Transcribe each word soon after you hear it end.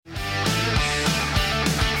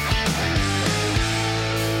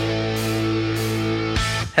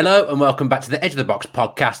Hello and welcome back to the Edge of the Box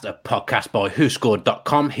podcast, a podcast by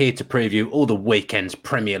WhoScored.com, here to preview all the weekend's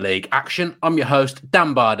Premier League action. I'm your host,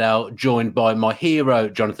 Dan Bardell, joined by my hero,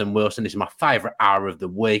 Jonathan Wilson. This is my favourite hour of the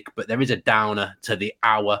week, but there is a downer to the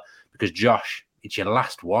hour because, Josh, it's your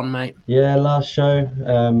last one, mate. Yeah, last show.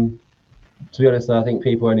 To be honest, I think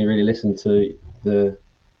people only really listen to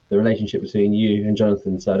the relationship between you and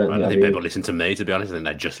Jonathan. So I don't think people listen to me, to be honest. I think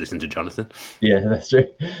they just listen to Jonathan. Yeah, that's true.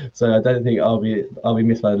 So I don't think I'll be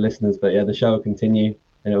missed by the listeners. But yeah, the show will continue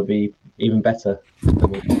and it'll be even better.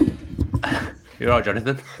 You're right,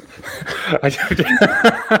 Jonathan. I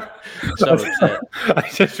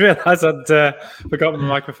just realised I'd forgotten the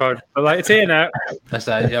microphone. But it's here now.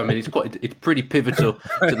 It's pretty pivotal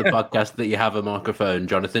to the podcast that you have a microphone,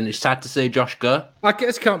 Jonathan. It's sad to see Josh go. I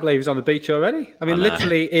just can't believe he's on the beach already. I mean,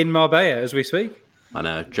 literally in Marbella as we speak. I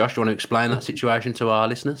know. Josh, you want to explain that situation to our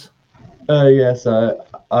listeners? So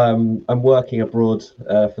I'm working abroad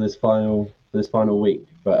for this final week,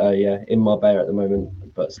 but in Marbella at the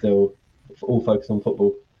moment, but still all focused on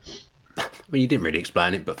football. I mean, you didn't really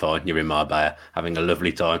explain it, but fine. You're in Marbella, having a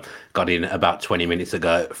lovely time. Got in about 20 minutes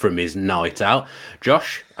ago from his night out.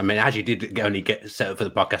 Josh, I mean, as you did only get set up for the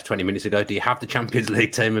podcast 20 minutes ago, do you have the Champions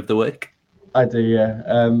League team of the week? I do, yeah.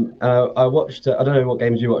 I watched, I don't know what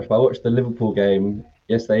games you watched, but I watched the Liverpool game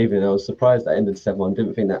yesterday evening. I was surprised that ended 7-1.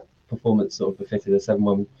 Didn't think that performance sort of befitted a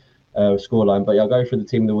 7-1 scoreline. But yeah, I'll go through the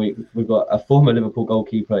team of the week. We've got a former Liverpool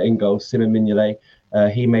goalkeeper in goal, Simon Mignolet.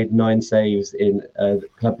 He made 9 saves in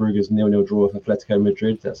Club Brugge's 0-0 draw with Atletico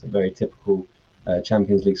Madrid. That's a very typical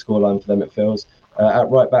Champions League scoreline for them, it feels. At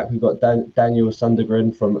right back, we've got Daniel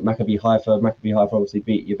Sundergren from Maccabi Haifa. Maccabi Haifa obviously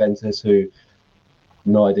beat Juventus, who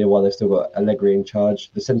no idea why they've still got Allegri in charge.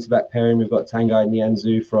 The centre-back pairing, we've got Tanguy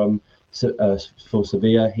Nianzou for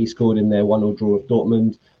Sevilla. He scored in their 1-0 draw with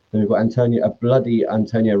Dortmund. Then we've got a bloody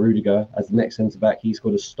Antonio Rudiger as the next centre-back. He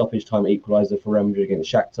scored a stoppage time equaliser for Real Madrid against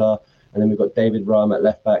Shakhtar. And then we've got David Raum at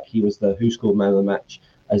left back. He was the WhoScored man of the match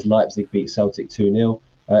as Leipzig beat Celtic 2-0.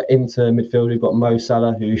 Into midfield, we've got Mo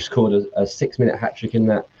Salah, who scored a 6-minute hat-trick in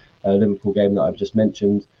that Liverpool game that I've just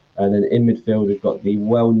mentioned. And then in midfield, we've got the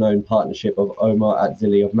well-known partnership of Omar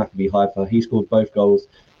Atzili of Maccabi Haifa. He scored both goals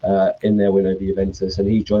in their win over Juventus. And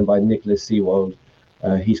he's joined by Nicholas Seewald.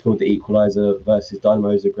 He scored the equaliser versus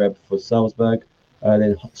Dynamo Zagreb for Salzburg.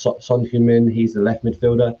 Then Son Heung-min, he's the left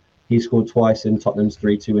midfielder. He scored twice in Tottenham's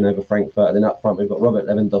 3-2 win over Frankfurt. And then up front, we've got Robert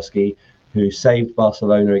Lewandowski, who saved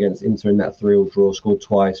Barcelona against Inter in that 3-3 draw, scored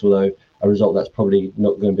twice, although a result that's probably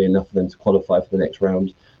not going to be enough for them to qualify for the next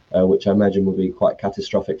round, which I imagine will be quite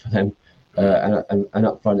catastrophic for them. And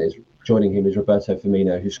up front, joining him is Roberto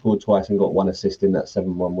Firmino, who scored twice and got 1 assist in that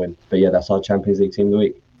 7-1 win. But yeah, that's our Champions League team of the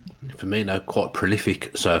week. Firmino, quite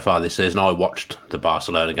prolific so far this season. I watched the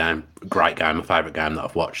Barcelona game. Great game, my favourite game that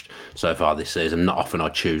I've watched so far this season. Not often I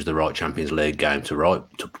choose the right Champions League game to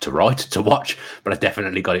watch, but I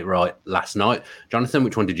definitely got it right last night. Jonathan,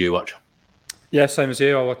 which one did you watch? Yeah, same as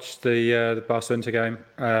you. I watched the Barcelona game,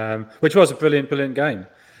 which was a brilliant game.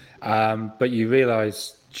 But you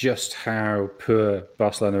realise just how poor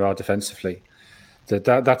Barcelona are defensively.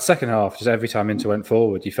 That second half, just every time Inter went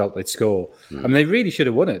forward, you felt they'd score. I mean, they really should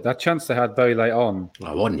have won it. That chance they had very late on.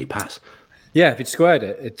 Why didn't he pass? Yeah, if he'd squared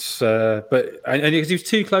it, it's because he was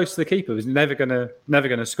too close to the keeper, he was never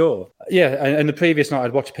gonna score. Yeah, and the previous night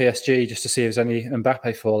I'd watched PSG just to see if there's any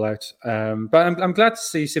Mbappe fallout. But I'm glad to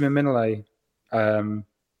see Simon Mignolet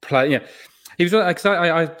play. Yeah, he was because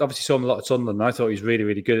I obviously saw him a lot at Sunderland. I thought he was really,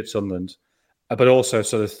 really good at Sunderland, but also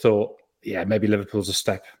sort of thought, yeah, maybe Liverpool's a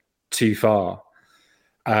step too far.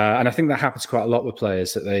 And I think that happens quite a lot with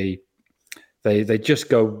players, that they just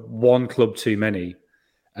go one club too many,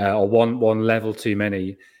 or one level too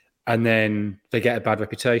many, and then they get a bad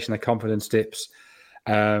reputation. Their confidence dips.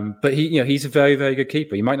 But he's a very, very good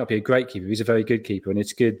keeper. He might not be a great keeper. He's a very good keeper, and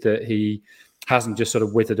it's good that he hasn't just sort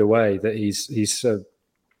of withered away. That he's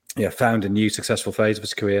found a new successful phase of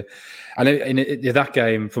his career. And in that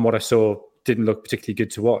game, from what I saw, didn't look particularly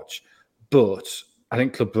good to watch, but I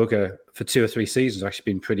think Club Brugge for 2 or 3 seasons have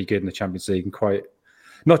actually been pretty good in the Champions League and quite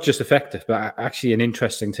not just effective, but actually an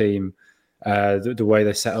interesting team. The way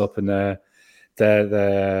they're set up and the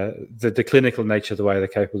clinical nature of the way they're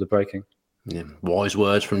capable of breaking. Yeah, wise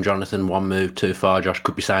words from Jonathan. One move too far. Josh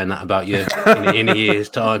could be saying that about you in a year's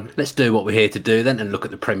time. Let's do what we're here to do then and look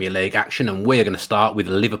at the Premier League action. And we're going to start with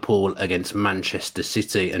Liverpool against Manchester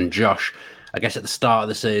City. And Josh, I guess at the start of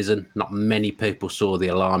the season, not many people saw the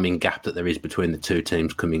alarming gap that there is between the two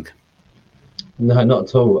teams coming. No, not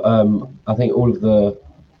at all. I think all of the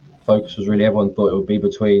focus was really, everyone thought it would be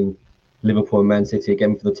between Liverpool and Man City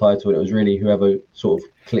again for the title. And it was really whoever sort of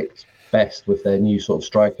clicked best with their new sort of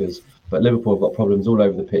strikers. But Liverpool have got problems all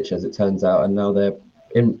over the pitch, as it turns out, and now they're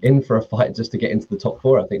in for a fight just to get into the top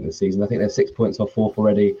four, I think, this season. I think they're 6 points off fourth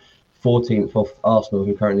already, 14th off Arsenal,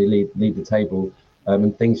 who currently lead the table.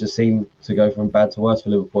 And things just seem to go from bad to worse for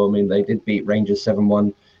Liverpool. I mean, they did beat Rangers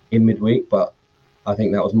 7-1 in midweek, but I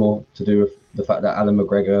think that was more to do with the fact that Alan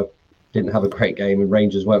McGregor didn't have a great game and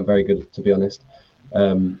Rangers weren't very good, to be honest,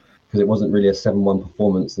 because it wasn't really a 7-1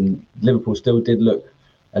 performance. And Liverpool still did look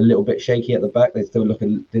a little bit shaky at the back. They still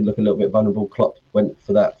did look a little bit vulnerable. Klopp went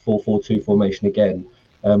for that 4-4-2 formation again.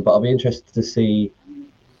 But I'll be interested to see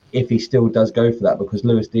if he still does go for that, because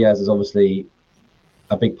Luis Diaz is obviously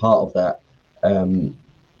a big part of that.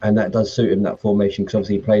 And that does suit him, that formation, because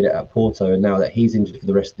obviously he played it at Porto, and now that he's injured for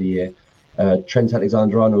the rest of the year, Trent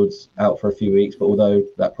Alexander-Arnold's out for a few weeks, but although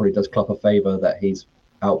that probably does Klopp a favour that he's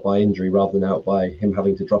out by injury rather than out by him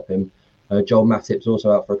having to drop him. Joel Matip's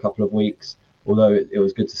also out for a couple of weeks, although it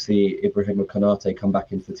was good to see Ibrahima Konate come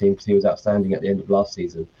back into the team because he was outstanding at the end of last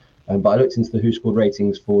season. But I looked into the Who Scored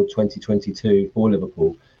ratings for 2022 for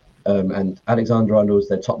Liverpool, and Alexander-Arnold's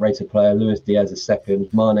their top-rated player, Luis Diaz is second,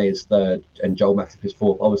 Mane is third, and Joel Matip is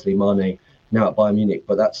fourth. Obviously, Mane now at Bayern Munich,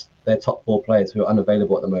 but that's their top four players who are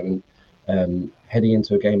unavailable at the moment, heading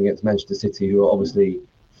into a game against Manchester City, who are obviously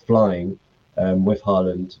flying with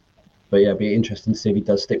Haaland. But yeah, it'd be interesting to see if he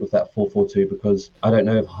does stick with that 4-4-2, because I don't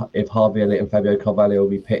know if Harvey Elliott and Fabio Carvalho will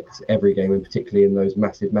be picked every game, and particularly in those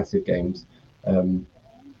massive games.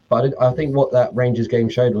 But I think what that Rangers game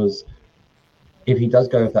showed was, if he does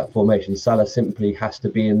go with that formation, Salah simply has to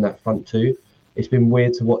be in that front two. It's been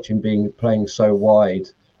weird to watch him playing so wide,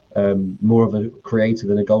 more of a creator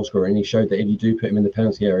than a goal scorer. And he showed that if you do put him in the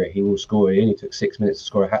penalty area, he will score. He only took 6 minutes to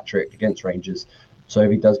score a hat-trick against Rangers. So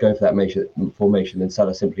if he does go for that formation, then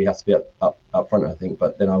Salah simply has to be up front, I think.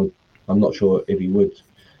 But then I'm not sure if he would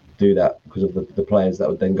do that because of the players that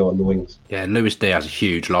would then go on the wings. Yeah, Luis Diaz is a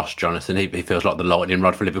huge loss, Jonathan. He feels like the lightning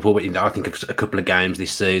rod for Liverpool. But I think a couple of games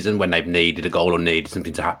this season when they've needed a goal or needed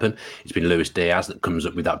something to happen, it's been Luis Diaz that comes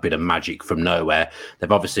up with that bit of magic from nowhere.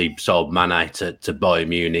 They've obviously sold Mane to Bayern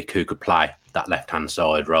Munich, who could play that left-hand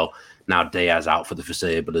side role. Now Diaz out for the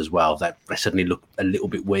foreseeable as well. They suddenly look a little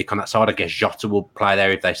bit weak on that side. I guess Jota will play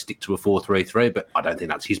there if they stick to a 4-3-3, but I don't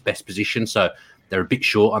think that's his best position. So they're a bit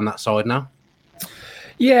short on that side now.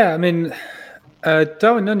 Yeah, I mean,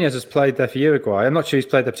 Darwin Nunez has played there for Uruguay. I'm not sure he's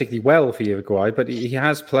played there particularly well for Uruguay, but he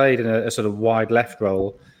has played in a sort of wide left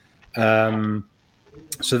role.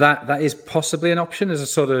 So that is possibly an option as a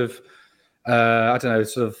sort of, I don't know,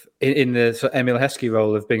 sort of in the sort of Emil Heskey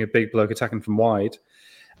role of being a big bloke attacking from wide.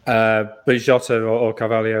 But Jota or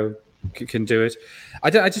Carvalho can do it.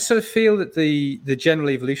 I just sort of feel that the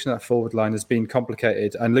general evolution of that forward line has been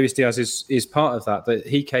complicated, and Luis Diaz is part of that. That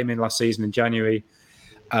he came in last season in January,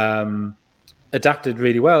 adapted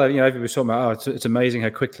really well. You know, everybody was talking about, it's amazing how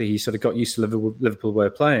quickly he sort of got used to Liverpool way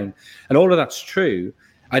of playing, and all of that's true.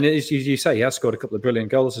 And as you say, he has scored a couple of brilliant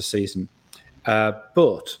goals this season.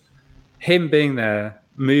 But him being there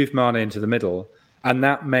moved Mane into the middle, and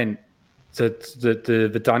that meant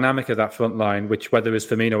the dynamic of that front line, which whether it was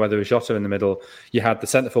Firmino, whether it was Jota in the middle, you had the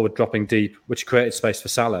centre forward dropping deep, which created space for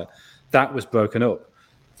Salah. That was broken up.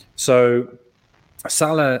 So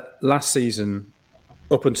Salah last season,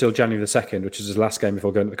 up until January the 2nd, which was his last game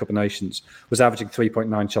before going to the Cup of Nations, was averaging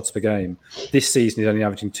 3.9 shots per game. This season, he's only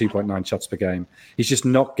averaging 2.9 shots per game. He's just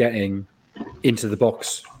not getting into the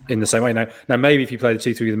box in the same way. Now maybe if you play the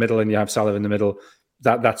 2-3 in the middle and you have Salah in the middle,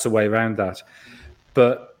 that's a way around that.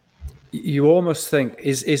 But you almost think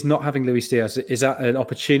is not having Luis Diaz, is that an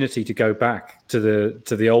opportunity to go back to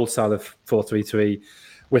the old style of 4-3-3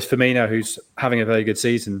 with Firmino, who's having a very good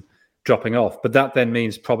season, dropping off? But that then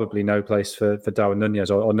means probably no place for Darwin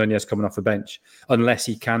Nunez or Nunez coming off the bench, unless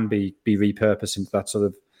he can be repurposed into that sort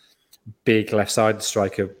of big left-sided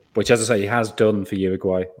striker, which, as I say, he has done for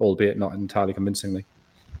Uruguay, albeit not entirely convincingly.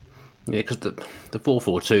 Yeah, because the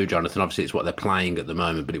 4-4-2, Jonathan, obviously it's what they're playing at the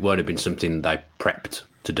moment, but it won't have been something they prepped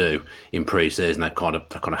to do in pre-season. They kind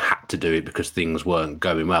of had to do it because things weren't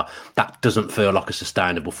going well. That doesn't feel like a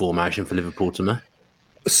sustainable formation for Liverpool to me.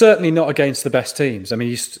 Certainly not against the best teams. I mean,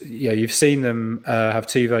 you've seen them have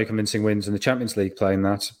two very convincing wins in the Champions League playing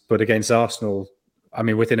that, but against Arsenal, I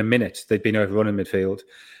mean, within a minute they'd been overrun in midfield,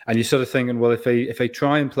 and you're sort of thinking, well, if they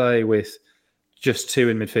try and play with just two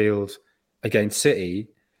in midfield against City,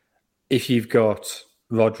 if you've got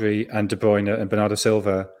Rodri and De Bruyne and Bernardo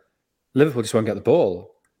Silva, Liverpool just won't get the ball.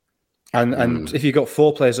 And if you've got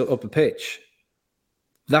four players up the pitch,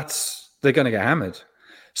 they're going to get hammered.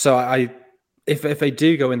 So if they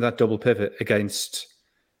do go in that double pivot against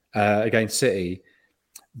City,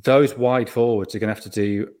 those wide forwards are going to have to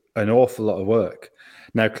do an awful lot of work.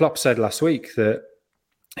 Now, Klopp said last week that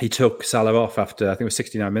he took Salah off after, I think it was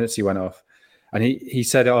 69 minutes he went off. And he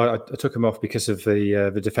said, I took him off because of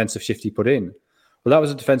the defensive shift he put in. Well, that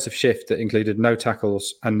was a defensive shift that included no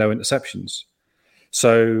tackles and no interceptions.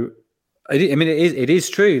 So, it is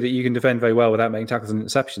true that you can defend very well without making tackles and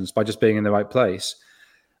interceptions by just being in the right place.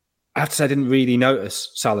 I have to say I didn't really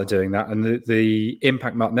notice Salah doing that. And the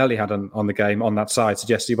impact Martinelli had on the game on that side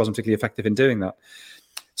suggests he wasn't particularly effective in doing that.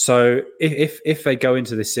 So if they go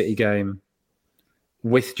into this City game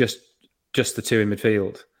with just the two in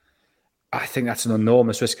midfield, I think that's an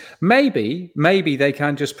enormous risk. Maybe they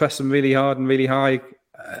can just press them really hard and really high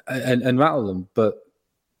and rattle them. But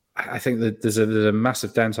I think that there's a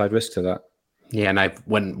massive downside risk to that. Yeah, and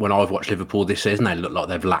when I've watched Liverpool this season, they look like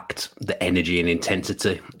they've lacked the energy and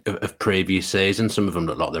intensity of previous seasons. Some of them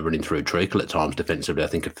look like they're running through a treacle at times defensively. I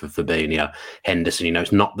think of Fabinho, Henderson.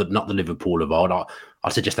 It's not the Liverpool of old. I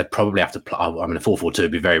suggest they probably have to play. I mean, a 4-4-2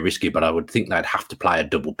 would be very risky, but I would think they'd have to play a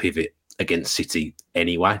double pivot against City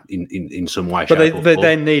anyway, in some way. But they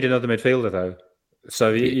then need another midfielder though.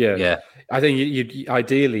 So yeah. I think you'd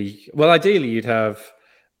ideally you'd have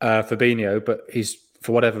Fabinho, but he's,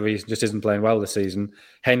 for whatever reason, just isn't playing well this season.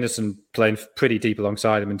 Henderson playing pretty deep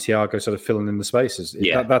alongside him, and Thiago sort of filling in the spaces.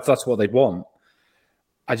 Yeah. That's what they'd want.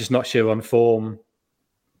 I'm just not sure on form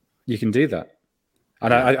you can do that.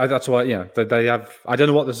 And I that's why, they have. I don't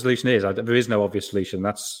know what the solution is. There is no obvious solution.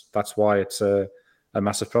 That's why it's a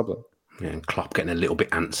massive problem. Yeah, and Klopp getting a little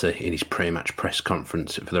bit antsy in his pre-match press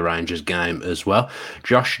conference for the Rangers game as well.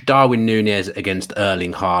 Josh, Darwin Núñez against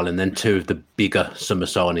Erling Haaland, then two of the bigger summer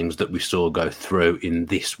signings that we saw go through in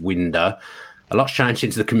this window. A lot's changed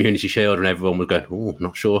since the Community Shield, and everyone was going, "Oh,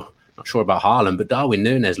 not sure about Haaland," but Darwin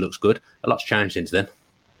Núñez looks good. A lot's changed since then.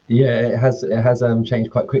 Yeah, it has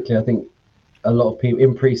changed quite quickly. I think a lot of people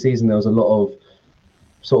in pre-season, there was a lot of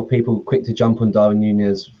sort of people quick to jump on Darwin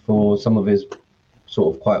Núñez for some of his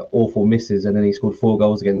sort of quite awful misses, and then he scored 4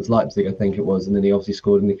 goals against Leipzig, I think it was, and then he obviously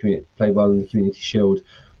scored played well in the Community Shield,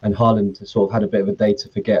 and Haaland sort of had a bit of a day to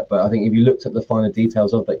forget. But I think if you looked at the finer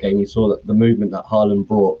details of that game, you saw that the movement that Haaland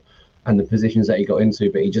brought and the positions that he got into,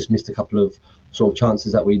 but he just missed a couple of sort of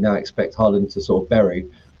chances that we now expect Haaland to sort of bury.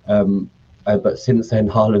 But since then,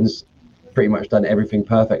 Haaland's pretty much done everything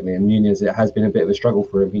perfectly, and Núñez, it has been a bit of a struggle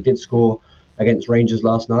for him. He did score against Rangers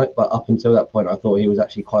last night, but up until that point, I thought he was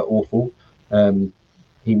actually quite awful.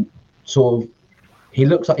 He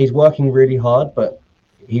looks like he's working really hard, but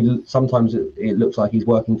sometimes it looks like he's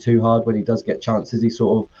working too hard when he does get chances. He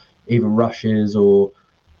sort of either rushes, or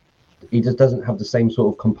he just doesn't have the same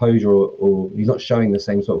sort of composure, or he's not showing the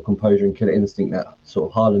same sort of composure and killer instinct that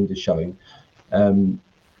sort of Haaland is showing.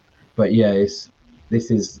 But yeah,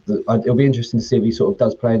 it'll be interesting to see if he sort of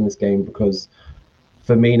does play in this game, because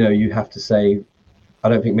Firmino, you have to say, I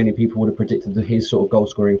don't think many people would have predicted his sort of goal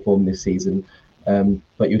scoring form this season.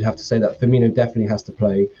 But you'd have to say that Firmino definitely has to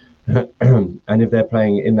play. And if they're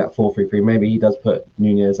playing in that 4-3-3, maybe he does put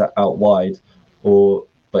Núñez out wide,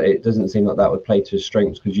 but it doesn't seem like that would play to his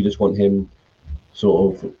strengths, because you just want him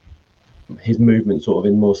sort of his movement sort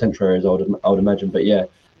of in more central areas, I would imagine. But yeah,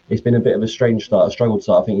 it's been a bit of a strange start, a struggled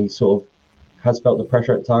start. I think he sort of has felt the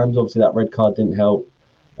pressure at times. Obviously, that red card didn't help.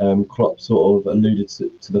 Klopp sort of alluded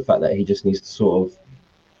to the fact that he just needs to sort of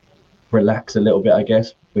relax a little bit, I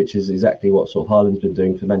guess, which is exactly what sort of Haaland's been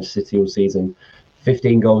doing for Manchester City all season.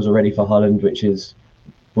 15 goals already for Haaland, which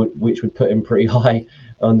would put him pretty high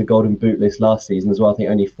on the Golden Boot list last season as well. I think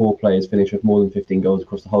only 4 players finished with more than 15 goals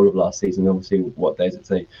across the whole of last season. Obviously, what day is it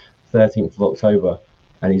today? 13th of October,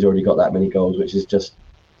 and he's already got that many goals, which is just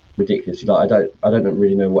ridiculous. I don't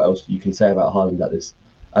really know what else you can say about Haaland at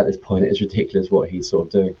this point. It's ridiculous what he's sort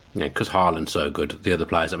of doing. Yeah, because Haaland's so good. The other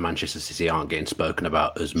players at Manchester City aren't getting spoken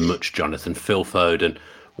about as much. Jonathan, Phil Foden,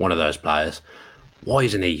 one of those players. Why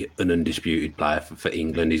isn't he an undisputed player for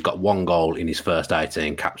England? He's got 1 goal in his first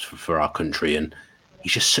 18 caps for our country, and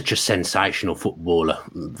he's just such a sensational footballer.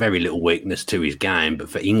 Very little weakness to his game, but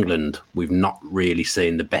for England, we've not really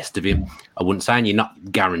seen the best of him. I wouldn't say, and you're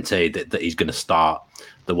not guaranteed that he's going to start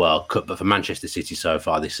the World Cup, but for Manchester City so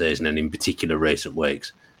far this season, and in particular recent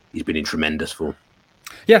weeks, he's been in tremendous form.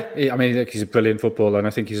 Yeah, I mean, he's a brilliant footballer, and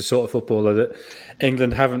I think he's a sort of footballer that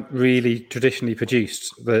England haven't really traditionally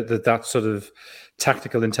produced. That sort of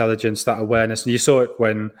tactical intelligence, that awareness, and you saw it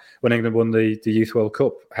when England won the Youth World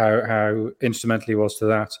Cup, how instrumental he was to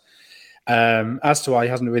that. As to why he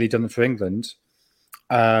hasn't really done it for England,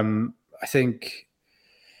 I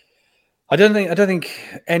don't think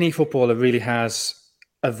any footballer really has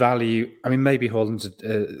a value. I mean, maybe Haaland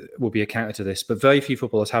will be a counter to this, but very few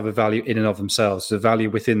footballers have a value in and of themselves, the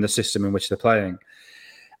value within the system in which they're playing.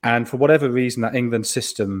 And for whatever reason, that England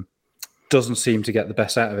system doesn't seem to get the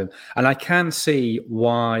best out of him. And I can see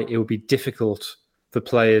why it would be difficult for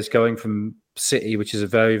players going from City, which is a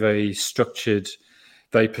very, very structured,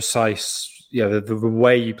 very precise, the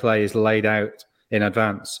way you play is laid out in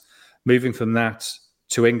advance. Moving from that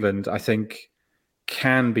to England, I think,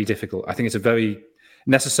 can be difficult. I think it's a very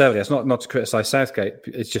necessarily. It's not to criticise Southgate.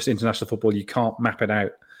 It's just international football. You can't map it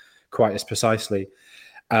out quite as precisely,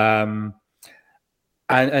 and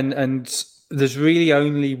there's really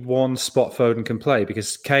only one spot Foden can play,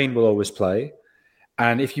 because Kane will always play,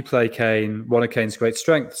 and if you play Kane, one of Kane's great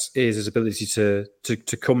strengths is his ability to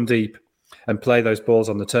come deep and play those balls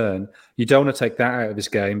on the turn. You don't want to take that out of his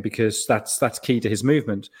game, because that's key to his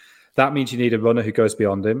movement. That means you need a runner who goes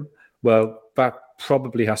beyond him. Well, that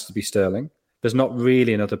probably has to be Sterling. There's not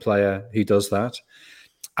really another player who does that.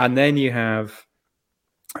 And then you have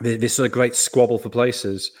this sort of great squabble for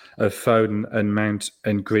places of Foden and Mount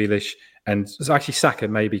and Grealish. And actually Saka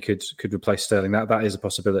maybe could replace Sterling. That is a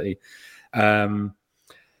possibility. And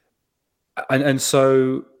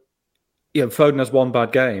so, Foden has one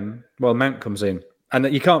bad game. Well, Mount comes in.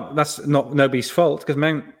 And you can't, that's not nobody's fault, because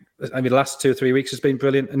Mount, the last 2 or 3 weeks has been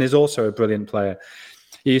brilliant and is also a brilliant player.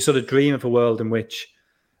 You sort of dream of a world in which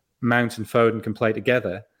Mount and Foden can play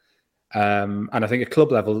together. And I think at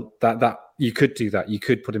club level, that you could do that. You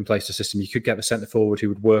could put in place a system. You could get the centre forward who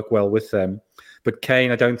would work well with them. But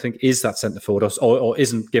Kane, I don't think, is that centre forward, or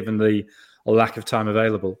isn't, given the lack of time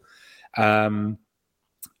available. And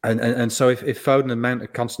so if Foden and Mount are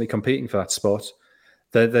constantly competing for that spot,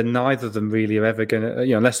 then neither of them really are ever going to,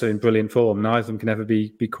 unless they're in brilliant form, neither of them can ever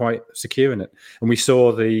be quite secure in it. And we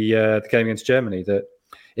saw the game against Germany that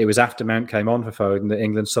it was after Mount came on for Foden that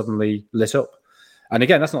England suddenly lit up. And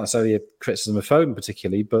again, that's not necessarily a criticism of Foden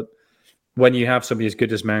particularly, but when you have somebody as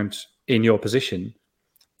good as Mount in your position,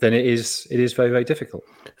 then it is very, very difficult.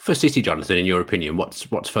 For City, Jonathan, in your opinion, what's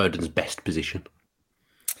Foden's best position?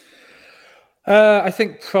 I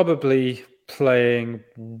think probably playing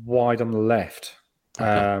wide on the left.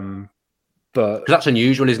 Okay. But that's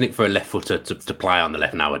unusual, isn't it, for a left footer to play on the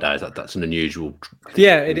left nowadays? That's an unusual.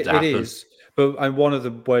 Yeah, it is. But one of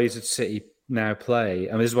the ways that City now play,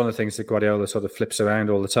 this is one of the things that Guardiola sort of flips around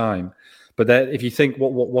all the time. But if you think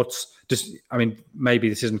what's just, maybe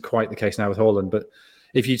this isn't quite the case now with Haaland, but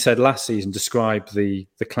if you said last season, describe the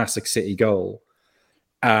classic City goal,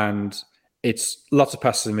 and it's lots of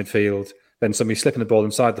passes in midfield, then somebody slipping the ball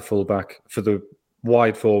inside the fullback for the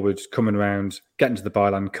wide forward, coming around, getting to the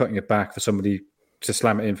byline, cutting it back for somebody to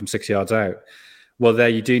slam it in from 6 yards out. Well, there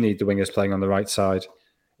you do need the wingers playing on the right side,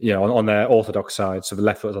 on their orthodox side. So the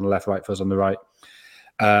left foot on the left, right foot on the right,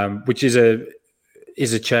 which is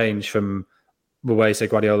a change from the way, say,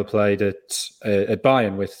 Guardiola played at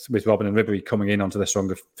Bayern with Robben and Ribéry coming in onto their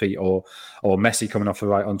stronger feet, or Messi coming off the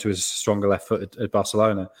right onto his stronger left foot at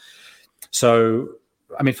Barcelona. So,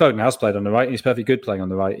 Foden has played on the right, and he's perfectly good playing on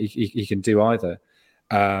the right. He can do either.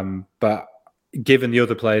 But given the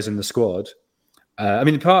other players in the squad, part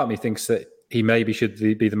of me thinks that he maybe should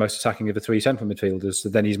be the most attacking of the three central midfielders, so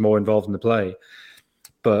then he's more involved in the play.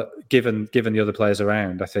 But given the other players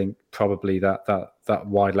around, I think probably that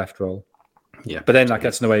wide left role. Yeah. But then that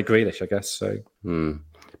gets in the way of Grealish, I guess. So.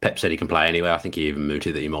 Pep said he can play anyway. I think he even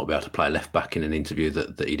mooted that he might be able to play left back in an interview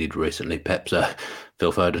that he did recently. Pep's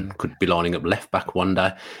Phil Foden could be lining up left back one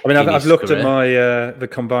day. I've looked at my the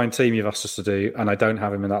combined team you've asked us to do, and I don't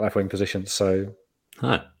have him in that left wing position. So,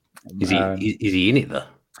 is he in it though?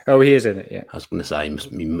 Oh, he is in it. Yeah, I was going to say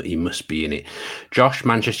he must be in it. Josh,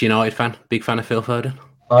 Manchester United fan, big fan of Phil Foden.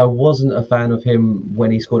 I wasn't a fan of him when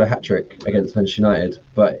he scored a hat-trick against Manchester United,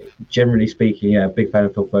 but generally speaking, big fan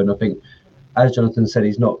of Phil Foden. I think, as Jonathan said,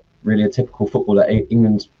 he's not really a typical footballer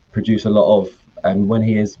England's produce a lot of, and when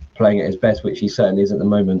he is playing at his best, which he certainly is at the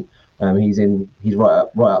moment, he's right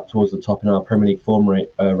up towards the top in our Premier League form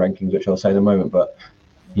rankings, which I'll say in a moment. But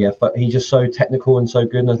yeah, he's just so technical and so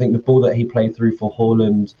good. And I think the ball that he played through for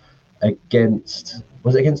Haaland against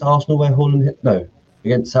Arsenal where Haaland hit? No,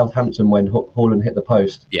 against Southampton when Haaland hit the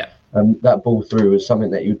post. Yeah. That ball through was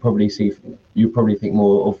something that you'd probably think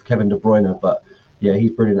more of Kevin De Bruyne, but yeah,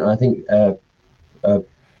 he's brilliant. And I think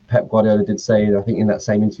Pep Guardiola did say, I think in that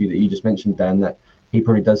same interview that you just mentioned, Dan, that he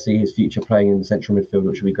probably does see his future playing in the central midfield,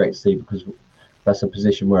 which would be great to see, because that's a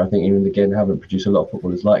position where I think even again haven't produced a lot of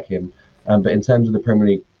footballers like him. But in terms of the Premier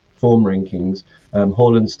League form rankings,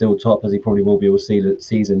 Haaland's still top, as he probably will be all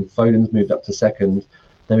season. Foden's moved up to second.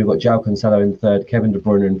 Then we've got João Cancelo in third, Kevin De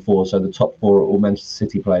Bruyne in fourth. So the top four are all Manchester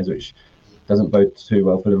City players, which doesn't bode too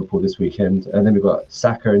well for Liverpool this weekend. And then we've got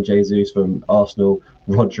Saka and Jesus from Arsenal,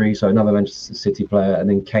 Rodri, so another Manchester City player, and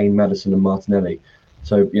then Kane, Maddison and Martinelli.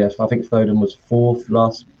 So yes, I think Foden was fourth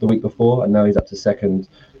the week before, and now he's up to second.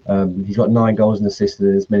 He's got 9 goals and assists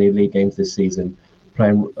in as many league games this season,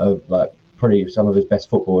 playing like probably some of his best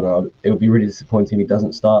football. And it would be really disappointing if he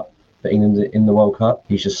doesn't start for England in the World Cup.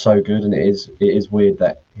 He's just so good, and it is weird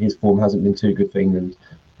that his form hasn't been too good for England.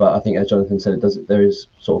 But I think, as Jonathan said, there is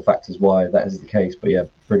sort of factors why that is the case. But yeah,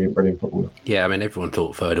 brilliant footballer. Yeah, I mean, everyone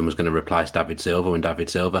thought Foden was going to replace David Silva when David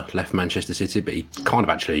Silva left Manchester City, but he kind of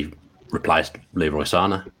actually replaced Leroy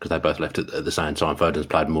Sané because they both left at the same time. Foden's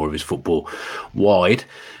played more of his football wide.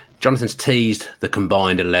 Jonathan's teased the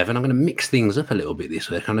combined 11. I'm going to mix things up a little bit this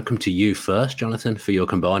week. I'm going to come to you first, Jonathan, for your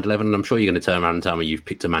combined 11. And I'm sure you're going to turn around and tell me you've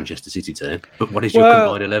picked a Manchester City team. But what is your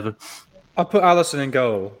combined 11? I put Alisson in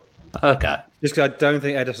goal. Okay. Just because I don't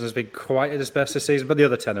think Ederson has been quite at his best this season, but the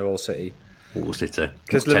other 10 are all City. All City.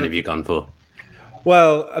 What 10 have you gone for?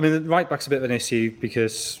 Well, I mean, the right back's a bit of an issue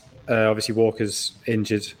because obviously Walker's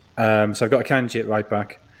injured. So I've got Akanji at right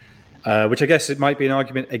back. Which I guess it might be an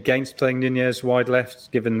argument against playing Nunez wide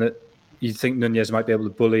left, given that you think Nunez might be able to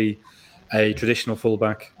bully a traditional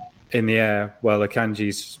fullback in the air, while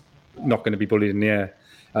Akanji's not going to be bullied in the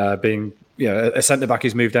air, being a centre back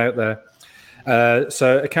who's moved out there.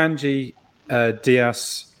 So Akanji,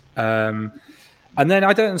 Diaz, and then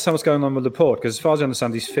I don't understand what's going on with Laporte because as far as I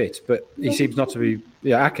understand, he's fit, but he seems not to be.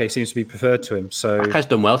 Yeah, Ake seems to be preferred to him. So Ake's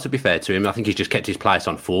done well, to be fair to him. I think he's just kept his place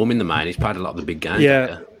on form in the main. He's played a lot of the big games.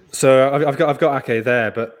 Yeah. So I've got Ake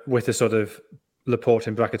there, but with a sort of Laporte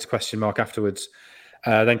in brackets question mark afterwards.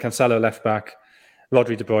 Then Cancelo left back,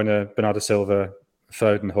 Rodri, De Bruyne, Bernardo Silva,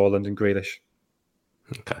 Foden, Haaland, and Grealish.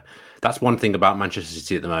 Okay, that's one thing about Manchester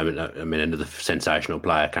City at the moment. I mean, another sensational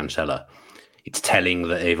player, Cancelo. It's telling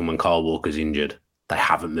that even when Kyle Walker's injured, they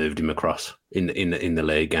haven't moved him across in the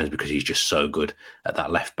league games because he's just so good at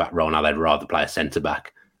that left back role. Now they'd rather play a centre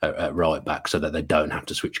back at right back so that they don't have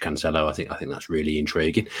to switch Cancelo. I think that's really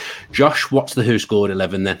intriguing. Josh, what's the who scored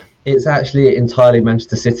 11 then? It's actually entirely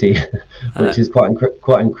Manchester City, which is quite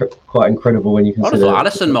incredible when you consider. I thought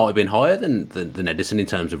Alisson might have been higher than Ederson in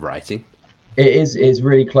terms of rating. It's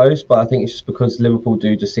really close, but I think it's just because Liverpool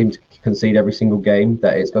do just seem to concede every single game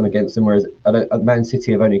that it's gone against them. Whereas Man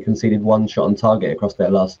City have only conceded 1 shot on target across their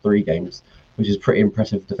last 3 games, which is pretty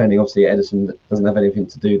impressive defending. Obviously, Ederson doesn't have anything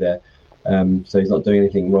to do there. So he's not doing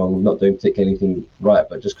anything wrong, not doing particularly anything right,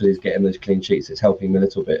 but just because he's getting those clean sheets, it's helping him a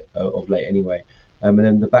little bit of late anyway. And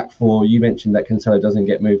then the back four, you mentioned that Cancelo doesn't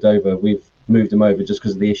get moved over. We've moved him over just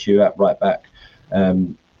because of the issue at right back.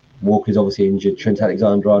 Walker's obviously injured. Trent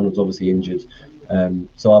Alexander-Arnold's obviously injured.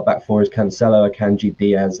 So our back four is Cancelo, Akanji,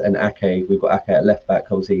 Diaz, and Ake. We've got Ake at left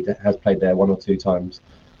back. Obviously, he has played there 1 or 2 times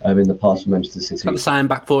in the past for Manchester City. Got the same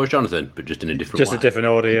back four as Jonathan, but just in a different way. Just a different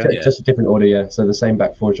order, yeah. Just a different order, yeah. So the same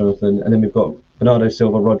back four, Jonathan. And then we've got Bernardo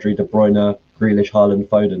Silva, Rodri, De Bruyne, Grealish, Haaland,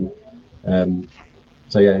 Foden.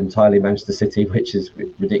 So yeah, entirely Manchester City, which is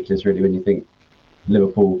ridiculous really when you think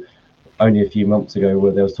Liverpool only a few months ago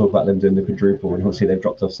where there was talk about them doing the quadruple, and obviously they've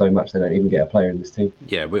dropped off so much they don't even get a player in this team.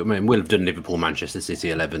 Yeah, we'll have done Liverpool Manchester City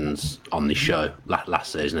 11s on this show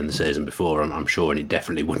last season and the season before, I'm sure, and it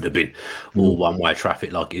definitely wouldn't have been all one-way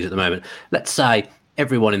traffic like it is at the moment. Let's say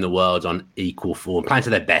everyone in the world's on equal form, playing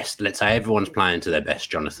to their best. Let's say everyone's playing to their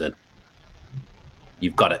best, Jonathan.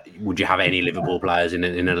 You've got it. Would you have any Liverpool players in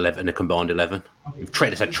a combined 11? If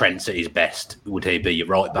Trent said Trent's at his best, would he be your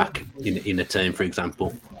right back in a team, for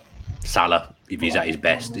example? Salah, if he's at his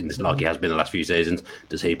best, like he has been the last few seasons,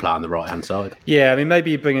 does he play on the right hand side? Yeah, I mean maybe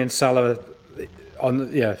you bring in Salah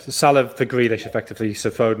Salah for Grealish effectively, so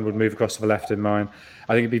Foden would move across to the left in mine.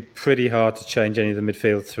 I think it'd be pretty hard to change any of the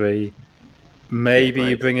midfield 3. Maybe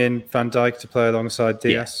you bring in Van Dijk to play alongside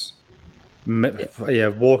Diaz. Yeah,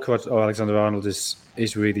 Walker or Alexander-Arnold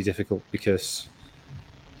is really difficult because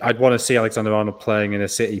I'd want to see Alexander-Arnold playing in a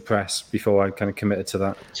City press before I kind of committed to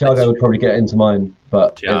that. Thiago would probably get into mine,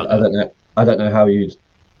 but I don't know how you'd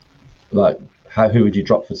who would you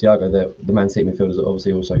drop for Thiago? The Man City midfielders are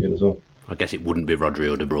obviously also good as well. I guess it wouldn't be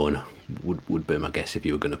Rodri or De Bruyne. Would be my guess if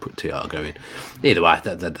you were going to put Thiago in. Either way,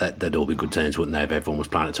 that'd all be good teams, wouldn't they? If everyone was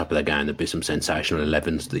playing at the top of their game, there'd be some sensational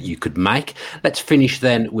 11s that you could make. Let's finish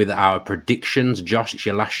then with our predictions. Josh, it's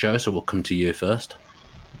your last show, so we'll come to you first.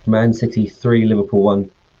 Man City 3, Liverpool 1.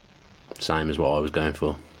 Same as what I was going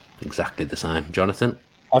for. Exactly the same. Jonathan?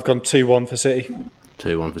 I've gone 2-1 for City.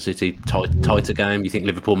 2-1 for City. Tighter game. You think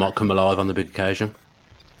Liverpool might come alive on the big occasion?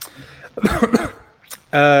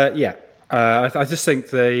 Yeah. I just think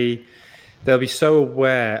they'll be so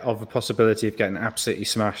aware of the possibility of getting absolutely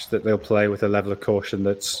smashed that they'll play with a level of caution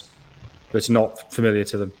that's not familiar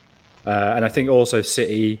to them. And I think also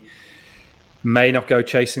City may not go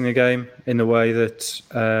chasing the game in the way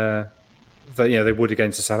that they would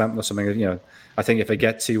against the Southampton or something. I think if they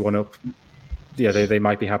get 2-1 up, they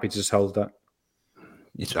might be happy to just hold that.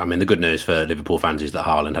 The good news for Liverpool fans is that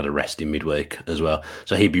Haaland had a rest in midweek as well.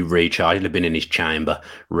 So he'd be recharged. He'd have been in his chamber,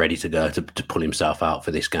 ready to go to pull himself out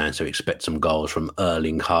for this game. So we expect some goals from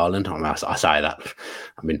Erling Haaland. I say that.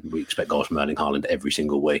 We expect goals from Erling Haaland every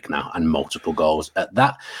single week now, and multiple goals at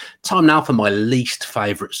that. Time now for my least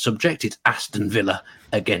favourite subject. It's Aston Villa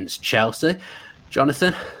against Chelsea.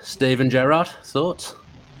 Jonathan, Steven Gerrard, thoughts?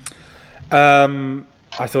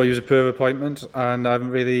 I thought he was a poor appointment, and I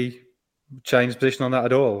haven't really changed position on that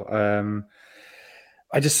at all.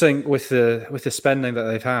 I just think with the spending that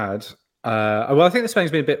they've had, I think the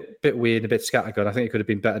spending's been a bit weird, a bit scattergun. I think it could have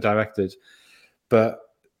been better directed, but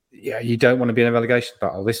you don't want to be in a relegation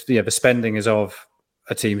battle. The spending is of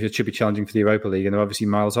a team who should be challenging for the Europa League, and they're obviously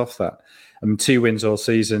miles off that. 2 wins all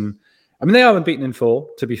season. They are unbeaten in 4,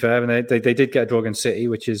 to be fair, and they did get a draw against City,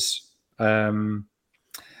 which is not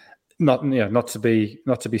to be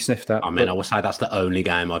sniffed at. I would say that's the only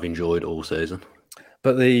game I've enjoyed all season.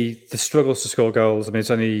 But the struggles to score goals.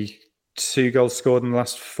 It's only 2 goals scored in the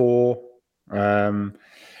last 4.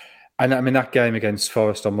 And that game against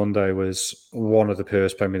Forest on Monday was one of the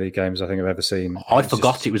poorest Premier League games I think I've ever seen. I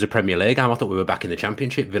forgot it was a Premier League game. I thought we were back in the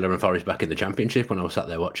Championship. Villa and Forest back in the Championship when I was sat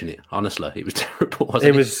there watching it. Honestly, it was terrible.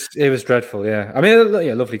 Wasn't it? It was dreadful. Yeah,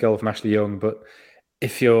 lovely goal from Ashley Young, but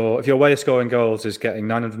if your way of scoring goals is getting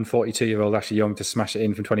 942-year-old Ashley Young to smash it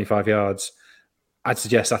in from 25 yards, I'd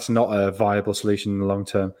suggest that's not a viable solution in the long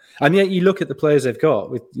term. And yet you look at the players they've got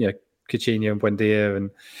with Coutinho and Buendia and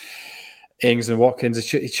Ings and Watkins.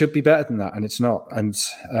 It should be better than that, and it's not. And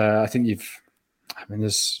I think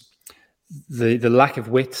there's the lack of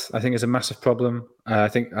width. I think is a massive problem. I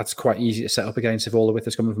think that's quite easy to set up against if all the width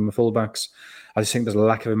is coming from the fullbacks. I just think there's a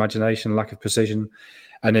lack of imagination, lack of precision.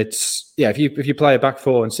 And it's if you play a back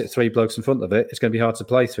 4 and sit 3 blokes in front of it, it's going to be hard to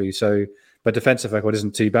play through. So, but defensive record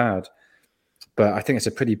isn't too bad. But I think it's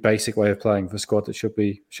a pretty basic way of playing for a squad that should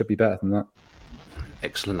be better than that.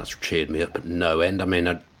 Excellent. That's cheered me up at no end.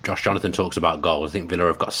 Josh Jonathan talks about goals. I think Villa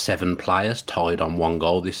have got 7 players tied on 1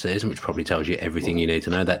 goal this season, which probably tells you everything you need to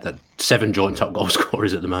know. That 7 joint top goal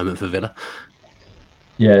scorers at the moment for Villa.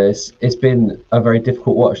 Yeah, it's been a very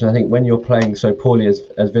difficult watch. And I think when you're playing so poorly as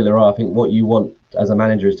Villa are, I think what you want as a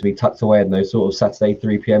manager is to be tucked away in those sort of Saturday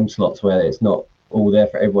 3 p.m. slots where it's not all there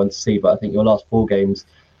for everyone to see. But I think your last 4 games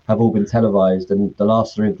have all been televised, and the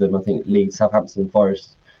last 3 of them, I think Leeds, Southampton and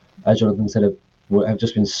Forest, as Jonathan said, have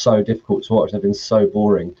just been so difficult to watch. They've been so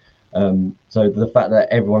boring. So the fact that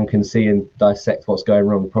everyone can see and dissect what's going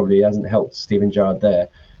wrong probably hasn't helped Steven Gerrard there.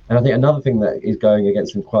 And I think another thing that is going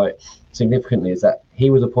against him quite significantly is that he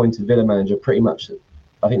was appointed Villa manager pretty much,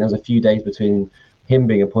 I think there was a few days between him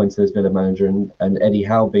being appointed as Villa manager and Eddie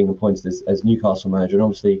Howe being appointed as Newcastle manager. And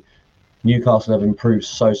obviously Newcastle have improved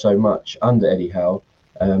so much under Eddie Howe,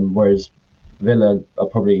 whereas Villa are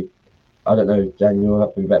probably, I don't know, Dan, you'll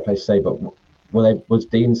have to be a better place to say, but was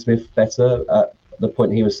Dean Smith better at the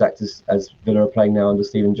point he was sacked as Villa are playing now under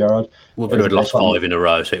Steven Gerrard? Well, Villa had lost 5 in a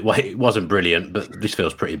row, so it wasn't brilliant, but this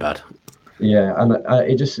feels pretty bad. Yeah, and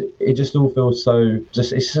it just all feels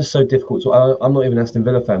it's just so difficult. I'm not even an Aston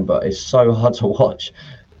Villa fan, but it's so hard to watch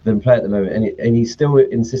them play at the moment. And he's still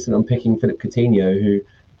insistent on picking Philippe Coutinho, who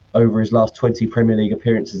over his last 20 Premier League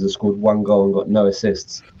appearances has scored 1 goal and got no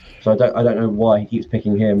assists. So I don't know why he keeps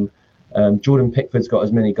picking him. Jordan Pickford's got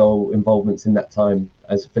as many goal involvements in that time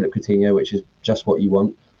as Philippe Coutinho, which is just what you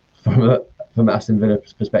want from Aston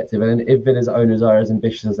Villa's perspective. And if Villa's owners are as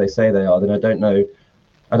ambitious as they say they are, then I don't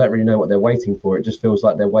really know what they're waiting for. It just feels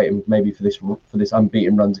like they're waiting maybe for this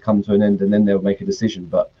unbeaten run to come to an end, and then they'll make a decision.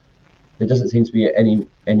 But there doesn't seem to be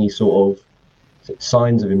any sort of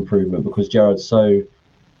signs of improvement because Gerrard's so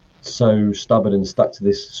stubborn and stuck to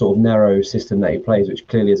this sort of narrow system that he plays, which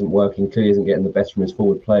clearly isn't working, clearly isn't getting the best from his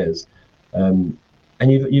forward players. And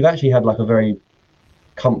you've actually had like a very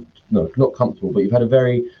not comfortable, but you've had a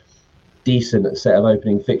very decent set of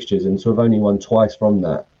opening fixtures and sort of only won twice from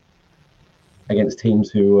that against teams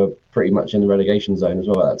who were pretty much in the relegation zone as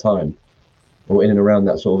well at that time, or in and around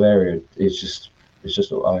that sort of area. It's just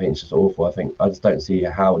I think it's just awful. I just don't see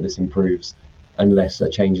how this improves unless a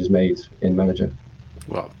change is made in manager.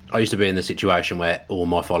 Well, I used to be in the situation where all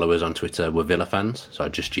my followers on Twitter were Villa fans, so I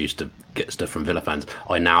just used to get stuff from Villa fans.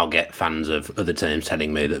 I now get fans of other teams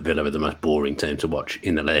telling me that Villa are the most boring team to watch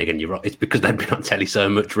in the league, and you're right, it's because they've been on telly so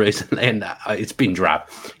much recently, and it's been drab,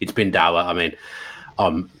 it's been dour.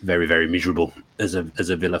 I'm very, very miserable as a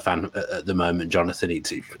Villa fan at the moment, Jonathan.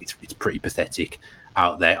 It's pretty pathetic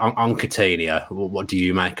out there. On Coutinho, what do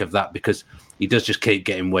you make of that? Because he does just keep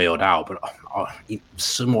getting wheeled out, but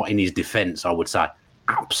somewhat in his defence, I would say,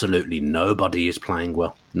 absolutely nobody is playing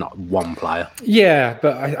well. Not one player. Yeah,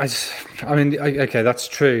 but I mean, okay, that's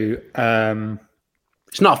true.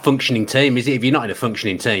 It's not a functioning team, is it? If you're not in a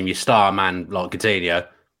functioning team, your star man like Coutinho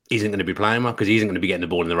isn't going to be playing well because he isn't going to be getting the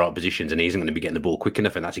ball in the right positions and he isn't going to be getting the ball quick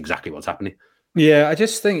enough, and that's exactly what's happening. Yeah, I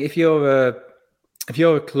just think if you're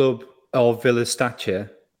a club of Villa's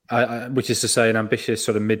stature, which is to say an ambitious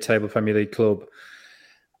sort of mid-table Premier League club,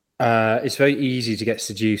 it's very easy to get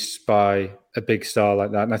seduced by a big star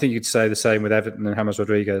like that. And I think you could say the same with Everton and James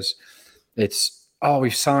Rodriguez. It's,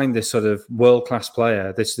 we've signed this sort of world-class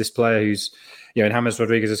player, this player who's, in James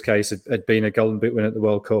Rodriguez's case, had been a Golden Boot winner at the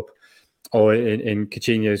World Cup, or in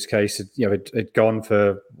Coutinho's case, had gone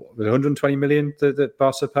for 120 million that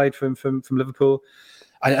Barca paid for him from Liverpool.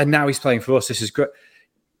 And now he's playing for us. This is great.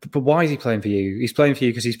 But why is he playing for you? He's playing for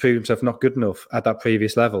you because he's proved himself not good enough at that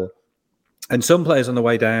previous level. And some players on the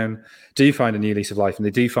way down do find a new lease of life and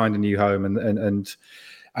they do find a new home and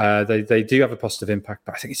they do have a positive impact.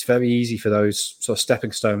 But I think it's very easy for those sort of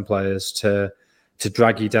stepping stone players to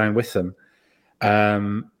drag you down with them.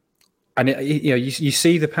 And you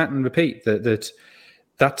see the pattern repeat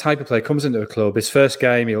that type of player comes into a club. His first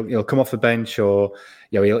game, he'll come off the bench, or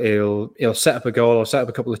he'll set up a goal or set up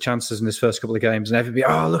a couple of chances in his first couple of games, and everybody,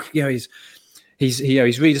 look,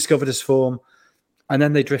 he's rediscovered his form, and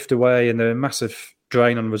then they drift away, and they're a massive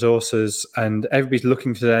drain on resources, and everybody's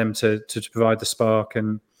looking to them to provide the spark,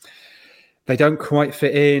 and they don't quite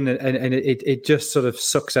fit in, and it just sort of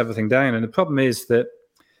sucks everything down. And the problem is that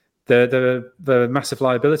they're a massive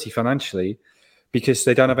liability financially because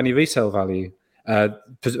they don't have any resale value.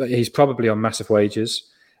 He's probably on massive wages,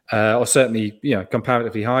 or certainly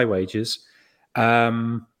comparatively high wages,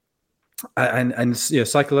 and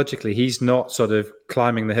psychologically he's not sort of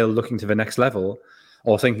climbing the hill looking to the next level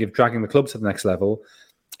or thinking of dragging the club to the next level.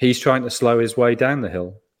 He's trying to slow his way down the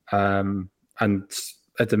hill, and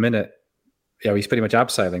at the minute, he's pretty much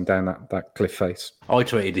abseiling down that cliff face. I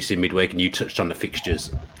tweeted this in midweek, and you touched on the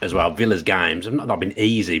fixtures as well. Villa's games have not been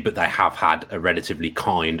easy, but they have had a relatively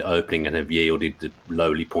kind opening and have yielded the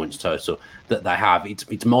lowly points total that they have.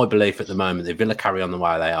 It's my belief at the moment that Villa carry on the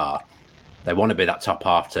way they are. They want to be that top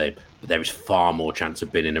half team, but there is far more chance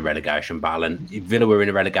of being in a relegation battle. And if Villa were in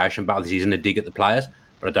a relegation battle, this isn't a dig at the players,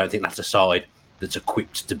 but I don't think that's a side that's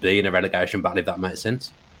equipped to be in a relegation battle, if that makes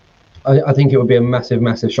sense. I think it would be a massive,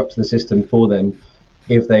 massive shock to the system for them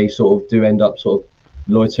if they sort of do end up sort of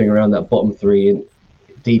loitering around that bottom three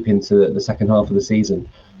deep into the second half of the season.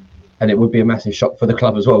 And it would be a massive shock for the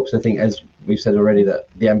club as well, because I think, as we've said already, that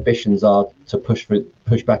the ambitions are to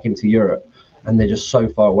push back into Europe, and they're just so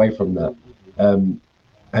far away from that. And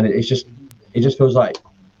it just feels like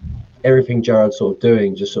everything Gerrard's sort of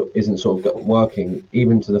doing just sort of isn't sort of working,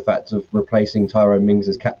 even to the fact of replacing Tyrone Mings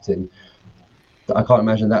as captain. I can't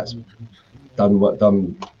imagine that's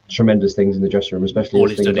done tremendous things in the dressing room, especially. All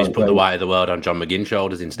he's done is put the weight of the world on John McGinn's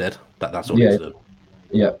shoulders instead. That's all he's done.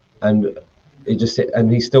 Yeah, and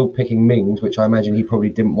he's still picking Mings, which I imagine he probably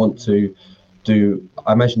didn't want to do.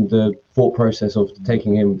 I imagine the thought process of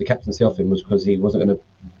taking him, the captaincy off him, was because he wasn't going to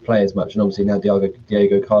play as much, and obviously now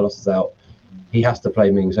Diego Carlos is out, he has to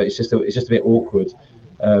play Mings, so it's just a bit awkward.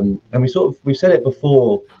 And we've said it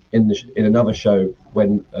before in another show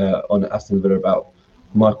when on Aston Villa about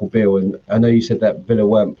Michael Beale, and I know you said that Villa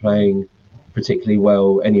weren't playing particularly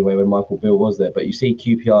well anyway when Michael Beale was there, but you see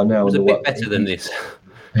QPR now. It was a bit better than this.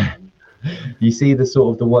 You see the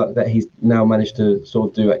sort of the work that he's now managed to sort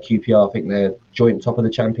of do at QPR. I think they're joint top of the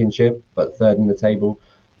championship, but third in the table.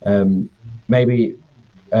 Maybe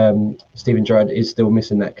Steven Gerrard is still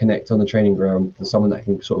missing that connect on the training ground for someone that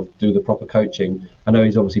can sort of do the proper coaching. I know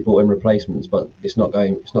he's obviously brought in replacements, but it's not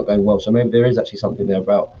going well. So maybe there is actually something there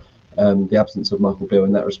about the absence of Michael Beale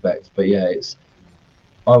in that respect. But yeah,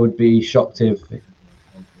 I would be shocked if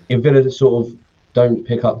Villa sort of don't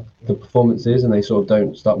pick up the performances and they sort of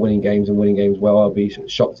don't start winning games well. I'll be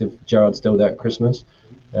shocked if Gerrard's still there at Christmas,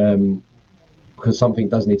 because something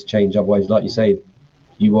does need to change. Otherwise, like you say,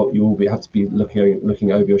 you will have to be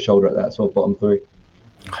looking over your shoulder at that sort of bottom three.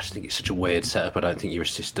 I just think it's such a weird setup. I don't think your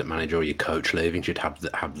assistant manager or your coach leaving should have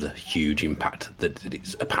the huge impact that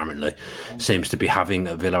it apparently seems to be having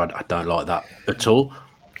at Villa. I don't like that at all.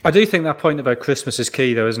 I do think that point about Christmas is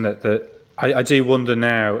key, though, isn't it? That I do wonder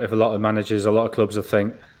now if a lot of managers, a lot of clubs will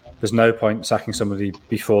think there's no point sacking somebody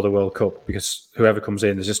before the World Cup because whoever comes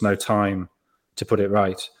in, there's just no time to put it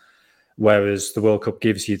right. Whereas the World Cup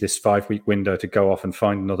gives you this 5-week window to go off and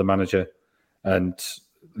find another manager and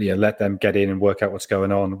let them get in and work out what's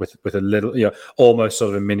going on with a little, almost sort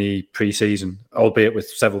of a mini pre-season, albeit with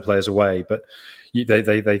several players away. But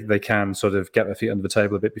they can sort of get their feet under the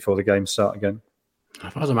table a bit before the games start again.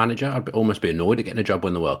 If I was a manager, I'd almost be annoyed at getting a job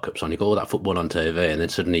when the World Cup's on. You got all that football on TV, and then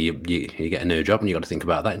suddenly you get a new job, and you got to think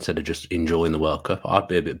about that instead of just enjoying the World Cup. I'd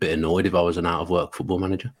be a bit annoyed if I was an out of work football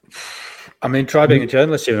manager. I mean, try being a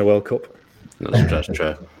journalist during a World Cup. No, that's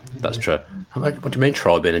true. That's true. What do you mean,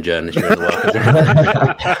 try being a journalist during the World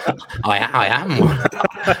Cup? I am one.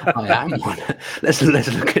 I am one. Let's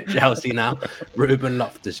look at Chelsea now. Ruben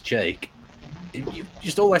Loftus-Cheek. You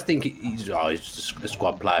just always think he's just a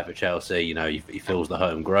squad player for Chelsea. You know, he fills the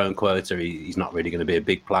homegrown quota. He's not really going to be a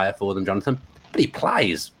big player for them, Jonathan. But he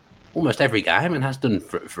plays almost every game and has done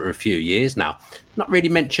for a few years now. Not really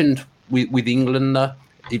mentioned with England, though.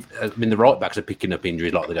 I mean, the right backs are picking up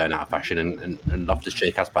injuries like they're going out of fashion, and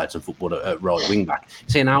Loftus-Cheek has played some football at right wing back.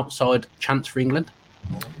 Is he an outside chance for England?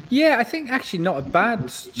 Yeah, I think actually not a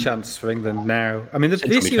bad chance for England now. I mean, the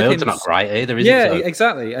issue with him not great either, is it? Yeah,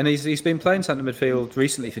 exactly. And he's been playing centre midfield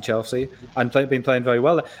recently for Chelsea and been playing very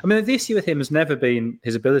well. I mean, the issue with him has never been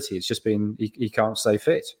his ability. It's just been he can't stay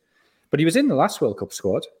fit. But he was in the last World Cup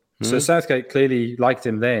squad, so Southgate clearly liked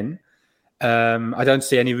him then. I don't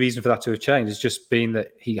see any reason for that to have changed. It's just been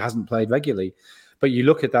that he hasn't played regularly. But you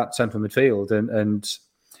look at that central midfield and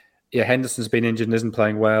yeah, Henderson's been injured and isn't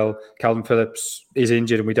playing well. Calvin Phillips is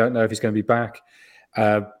injured and we don't know if he's going to be back.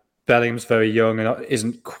 Bellingham's very young and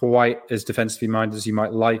isn't quite as defensively minded as you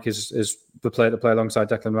might like as the player to play alongside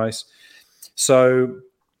Declan Rice. So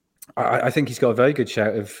I think he's got a very good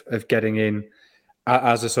shout of getting in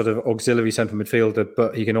as a sort of auxiliary central midfielder,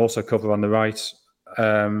 but he can also cover on the right,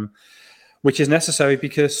 which is necessary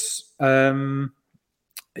because, who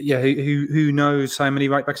knows how many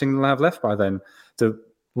right backs England will have left by then.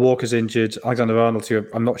 Walker's injured. Alexander-Arnold, who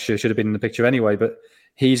I'm not sure should have been in the picture anyway, but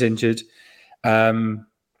he's injured.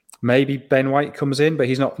 Maybe Ben White comes in, but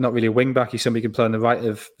he's not really a wing back. He's somebody who can play on the right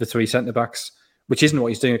of the three centre backs, which isn't what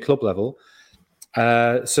he's doing at club level.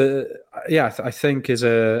 I think as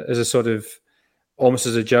a sort of almost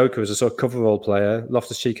as a joker, as a sort of cover role player,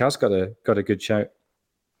 Loftus-Cheek has got a good shout.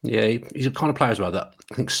 Yeah, he's a kind of player as well that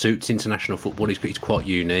I think suits international football. He's quite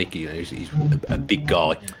unique. You know, he's a big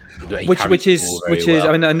guy. Which is well.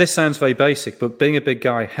 I mean, and this sounds very basic, but being a big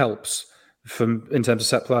guy helps in terms of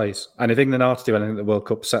set plays. And if England are to do anything at the World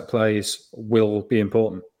Cup, set plays will be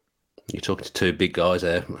important. You're talking to two big guys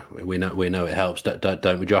there. We know it helps,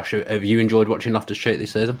 don't we, Josh? Have you enjoyed watching Loftus-Cheek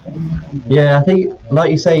this season? Yeah, I think, like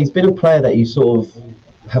you say, he's been a player that you sort of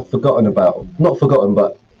have forgotten about. Not forgotten,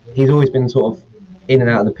 but he's always been sort of in and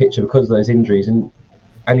out of the picture because of those injuries. And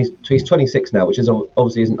he's 26 now, which is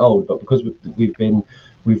obviously isn't old, but because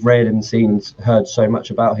we've read and seen and heard so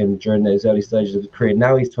much about him during those early stages of his career.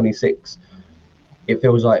 Now he's 26. It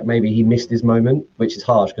feels like maybe he missed his moment, which is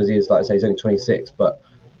harsh because he is, like I say, he's only 26. But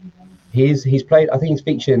he's played. I think he's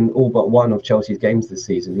featured in all but one of Chelsea's games this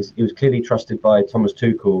season. He was clearly trusted by Thomas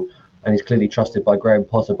Tuchel, and he's clearly trusted by Graham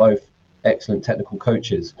Potter, both excellent technical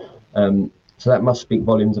coaches. So that must speak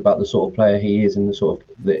volumes about the sort of player he is and the sort of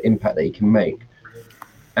the impact that he can make.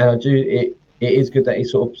 And it is good that he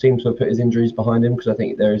sort of seems to have put his injuries behind him, because I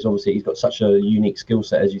think there is obviously he's got such a unique skill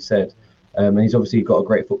set, as you said, and he's obviously got a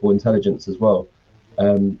great football intelligence as well.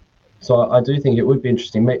 So I do think it would be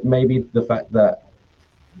interesting. Maybe the fact that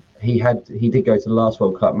he did go to the last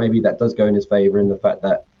World Cup, maybe that does go in his favour in the fact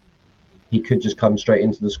that he could just come straight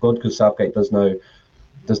into the squad, because Southgate does know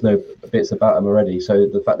bits about him already. So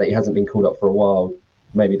the fact that he hasn't been called up for a while,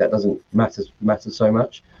 maybe that doesn't matter so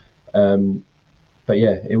much. But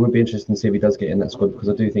yeah, it would be interesting to see if he does get in that squad, because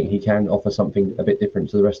I do think he can offer something a bit different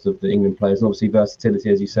to the rest of the England players. And obviously versatility,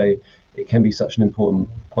 as you say, it can be such an important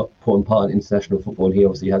part in international football, and he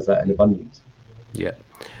obviously has that in abundance. Yeah.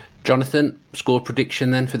 Jonathan, score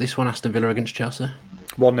prediction then for this one, Aston Villa against Chelsea?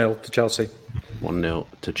 1-0 to Chelsea. 1-0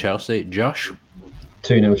 to Chelsea. Josh?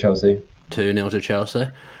 2-0 Chelsea. 2-0 to Chelsea.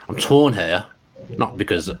 I'm torn here, not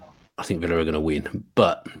because I think Villa are going to win,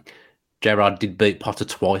 but Gerrard did beat Potter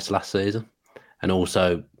twice last season. And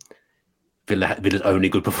also, Villa's only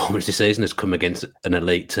good performance this season has come against an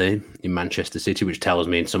elite team in Manchester City, which tells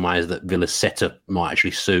me in some ways that Villa's setup might actually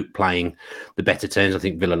suit playing the better teams. I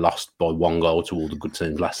think Villa lost by 1 goal to all the good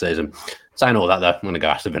teams last season. Saying all that, though, I'm going to go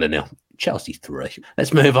Aston Villa 0. Chelsea 3.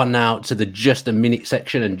 Let's move on now to the Just a Minute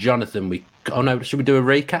section. And Jonathan, should we do a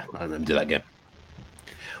recap? I don't know, do that again.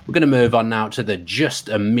 We're going to move on now to the Just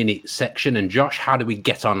a Minute section. And Josh, how did we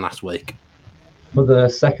get on last week? For the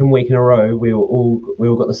second week in a row, we all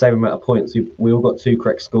got the same amount of points. We all got 2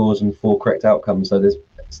 correct scores and 4 correct outcomes. So there's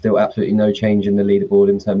still absolutely no change in the leaderboard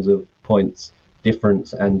in terms of points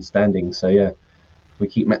difference and standings. So yeah, we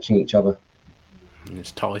keep matching each other.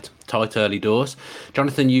 It's tight early doors.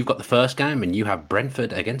 Jonathan, you've got the first game and you have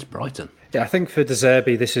Brentford against Brighton. Yeah, I think for De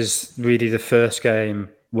Zerbi, this is really the first game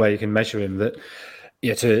where you can measure him. That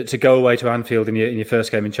to go away to Anfield in your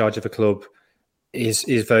first game in charge of a club is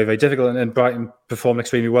very, very difficult. And Brighton performed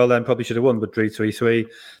extremely well then, probably should have won, but drew 3-3.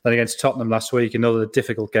 Then against Tottenham last week, another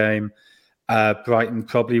difficult game. Brighton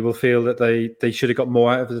probably will feel that they should have got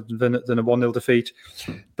more out of it than a 1-0 defeat.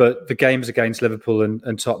 But the games against Liverpool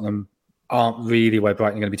and Tottenham aren't really where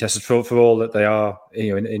Brighton are going to be tested for all that they are,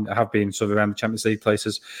 have been sort of around the Champions League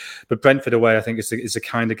places. But Brentford away, I think, is the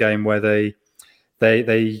kind of game where they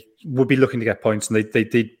would be looking to get points, and they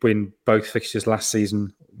did win both fixtures last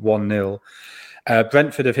season 1-0.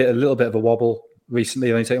 Brentford have hit a little bit of a wobble recently.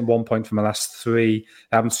 They've only taken 1 point from the last 3.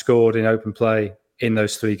 They haven't scored in open play in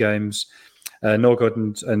those 3 games.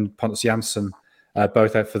 Norgård and Pontus Jansson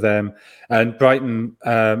both out for them. And Brighton,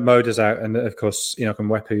 Moda's out, and of course, Enoch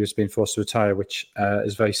Mwepu has been forced to retire, which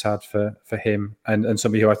is very sad for him and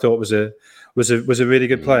somebody who I thought was a really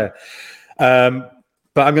good player.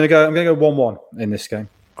 But I'm going to go 1-1 in this game.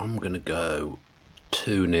 I'm going to go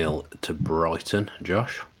 2-0 to Brighton.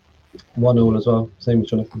 Josh? 1-1 as well. Same as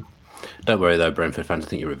Jonathan. Don't worry though, Brentford fans. I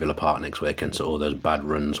think you're at Villa Park next weekend, so all those bad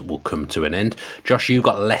runs will come to an end. Josh, you've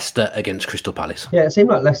got Leicester against Crystal Palace. Yeah, it seemed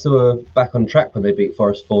like Leicester were back on track when they beat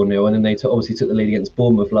Forest 4-0, and then they obviously took the lead against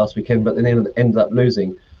Bournemouth last weekend, but then they ended up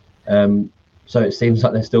losing. So it seems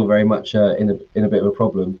like they're still very much in a bit of a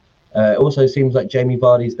problem. It also seems like Jamie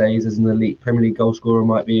Vardy's days as an elite Premier League goal scorer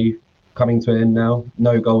might be coming to an end now.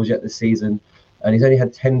 No goals yet this season, and he's only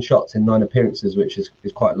had 10 shots in 9 appearances, which is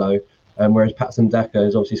quite low. Whereas Patson Daka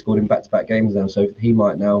has obviously scored in back-to-back games now, so he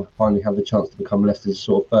might now finally have the chance to become Leicester's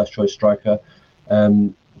sort of first-choice striker.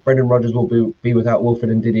 Brendan Rodgers will be without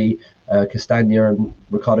Wilfred and Ndidi, Castagna and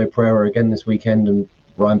Ricardo Pereira again this weekend, and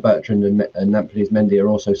Ryan Bertrand and Nampalys Mendy are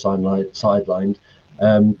also sidelined.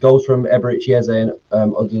 Goals from Eberechi Eze and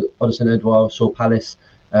Odsonne Edouard saw Palace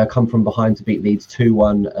come from behind to beat Leeds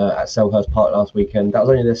 2-1 at Selhurst Park last weekend. That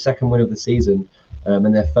was only their second win of the season,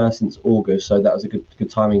 and their first since August, so that was a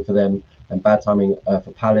good timing for them and bad timing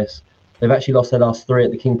for Palace. They've actually lost their last 3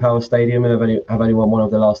 at the King Power Stadium and have only won 1 of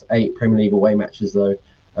their last 8 Premier League away matches though.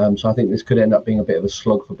 So I think this could end up being a bit of a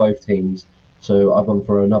slog for both teams. So I've gone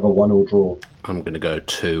for another 1-1 draw. I'm going to go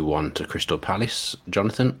 2-1 to Crystal Palace.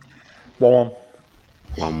 Jonathan? 1-1.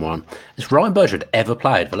 1-1. Has Ryan Bertrand ever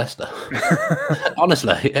played for Leicester?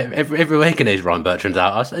 Honestly, every weekend is Ryan Bertrand's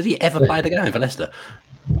out. Has he ever played a game for Leicester?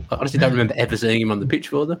 I honestly don't remember ever seeing him on the pitch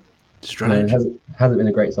for them. Strange. No, hasn't been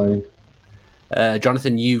a great signing.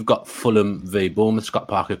 Jonathan, you've got Fulham v Bournemouth. Scott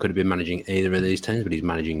Parker could have been managing either of these teams, but he's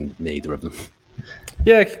managing neither of them.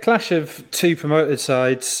 Yeah, clash of 2 promoted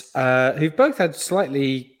sides who've both had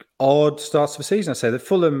slightly odd starts to the season. I say that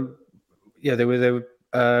Fulham, they were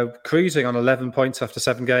cruising on 11 points after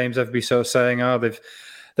 7 games. Everybody sort of saying,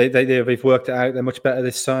 they've worked it out. They're much better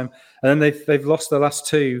this time, and then they've lost their last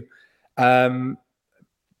 2.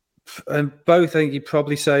 And both, I think you'd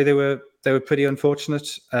probably say they were pretty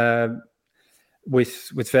unfortunate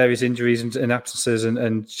with various injuries and absences,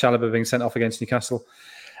 and Chalobah being sent off against Newcastle.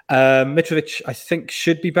 Mitrovic, I think,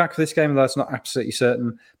 should be back for this game, although that's not absolutely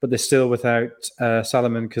certain. But they're still without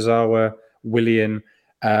Salomon, Kazawa, Willian,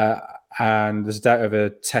 and there's doubt over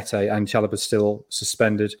Tete, and Chalobah's still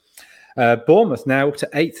suspended. Bournemouth now up to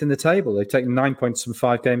 8th in the table. They've taken 9 points from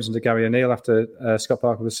 5 games under Gary O'Neill after Scott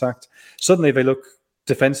Parker was sacked. Suddenly they look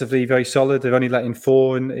defensively very solid. They've only let in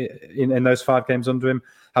 4 in those 5 games under him,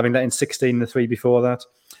 having let in 16 the 3 before that.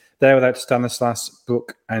 They're without Stanislas,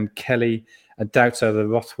 Brook and Kelly, and doubts over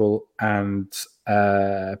Rothwell and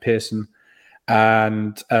Pearson.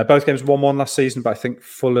 And both games 1-1 last season, but I think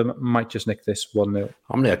Fulham might just nick this 1-0.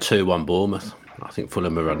 I'm going to go 2-1 Bournemouth. I think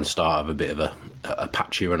Fulham are on the start of a bit of a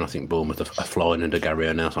patchy run. I think Bournemouth are flying under Gary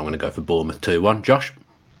O'Neill, so I'm going to go for Bournemouth 2-1. Josh?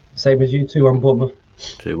 Same as you, 2-1 Bournemouth.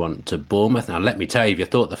 2-1 to Bournemouth. Now, let me tell you, if you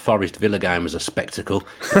thought the Forest Villa game was a spectacle,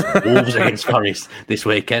 it's Wolves against Forest this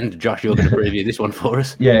weekend. Josh, you're going to preview this one for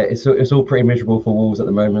us. Yeah, it's all pretty miserable for Wolves at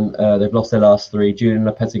the moment. They've lost their last 3. Julian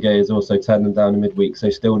Lopetegui has also turned them down in midweek, so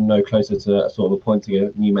still no closer to sort of appointing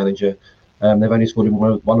a new manager. They've only scored in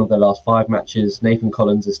one of their last 5 matches. Nathan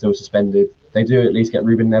Collins is still suspended. They do at least get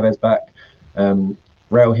Ruben Neves back.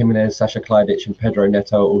 Raul Jimenez, Sasha Klajdic and Pedro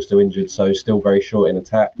Neto are all still injured, so still very short in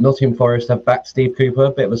attack. Nottingham Forest have backed Steve Cooper,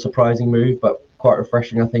 a bit of a surprising move, but quite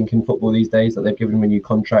refreshing, I think, in football these days that they've given him a new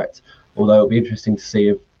contract, although it'll be interesting to see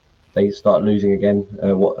if they start losing again,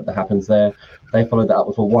 what happens there. They followed that up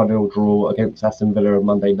with a 1-0 draw against Aston Villa on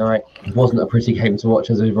Monday night. It wasn't a pretty game to watch,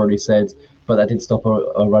 as we've already said, but that did stop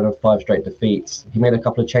a run of 5 straight defeats. He made a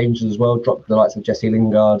couple of changes as well, dropped the likes of Jesse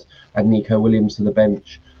Lingard and Nico Williams to the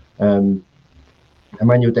bench.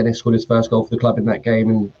 Emmanuel Dennis scored his first goal for the club in that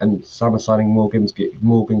game, and summer signing Morgan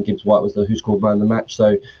Gibbs-White was who scored man of the match,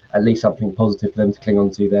 so at least something positive for them to cling on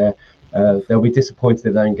to there. They'll be disappointed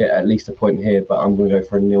if they don't get at least a point here, but I'm going to go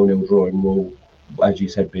for a 0-0 draw and will, as you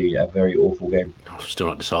said, be a very awful game. I'm still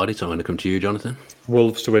not decided, so I'm going to come to you, Jonathan.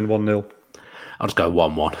 Wolves to win 1-0. I'll just go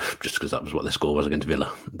 1-1, just because that was what the score was against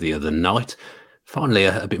Villa the other night. Finally,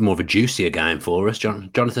 a bit more of a juicier game for us.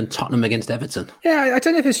 Jonathan, Tottenham against Everton. Yeah, I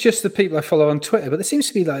don't know if it's just the people I follow on Twitter, but there seems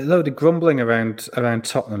to be like a load of grumbling around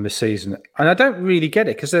Tottenham this season. And I don't really get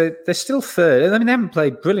it because they're still third. I mean, they haven't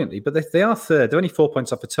played brilliantly, but they are third. They're only 4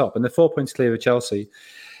 points off the top, and they're 4 points clear of Chelsea.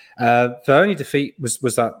 Their only defeat was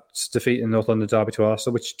that defeat in North London derby to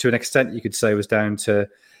Arsenal, which to an extent you could say was down to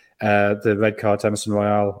the red card to Emerson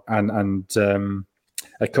Royale and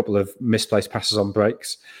a couple of misplaced passes on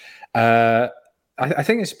breaks. I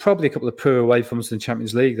think it's probably a couple of poor away forms in the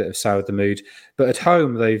Champions League that have soured the mood. But at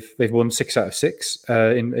home, they've won 6 out of 6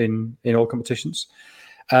 in all competitions.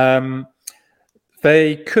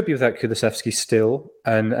 They could be without Kulusevski still,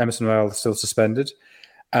 and Emerson Royale still suspended.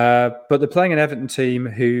 But they're playing an Everton team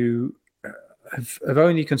who have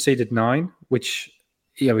only conceded 9, which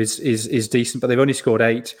is decent, but they've only scored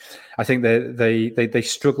 8. I think they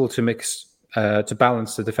struggle to mix. To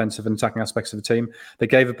balance the defensive and attacking aspects of the team. They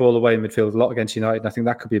gave the ball away in midfield a lot against United, and I think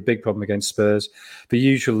that could be a big problem against Spurs. The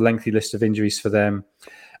usual lengthy list of injuries for them.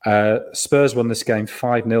 Spurs won this game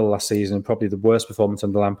 5-0 last season, and probably the worst performance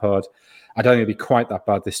under Lampard. I don't think it'll be quite that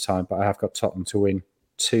bad this time, but I have got Tottenham to win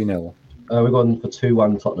 2-0. We're going for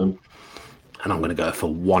 2-1 Tottenham. And I'm going to go for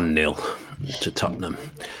 1-0 to Tottenham.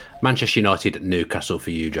 Manchester United at Newcastle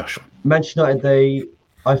for you, Josh. Manchester United,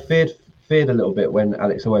 I feared a little bit when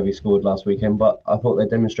Alex Iwobi scored last weekend, but I thought they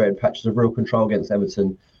demonstrated patches of real control against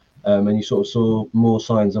Everton, and you sort of saw more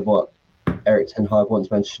signs of what Erik ten Hag wants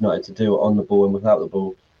Manchester United to do on the ball and without the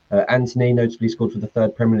ball. Antony notably scored for the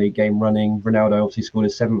 3rd Premier League game running. Ronaldo obviously scored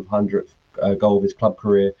his 700th goal of his club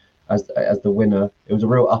career as the winner. It was a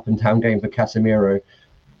real up and down game for Casemiro,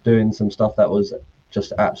 doing some stuff that was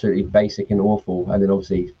just absolutely basic and awful, and then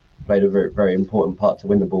obviously played a very, very important part to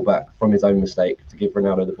win the ball back from his own mistake to give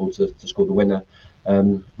Ronaldo the ball to score the winner.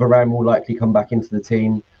 Varane will likely come back into the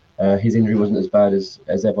team. His injury wasn't as bad as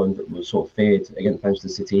everyone was sort of feared against Manchester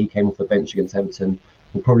City. He came off the bench against Everton.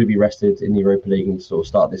 Will probably be rested in the Europa League and sort of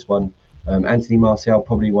start this one. Anthony Martial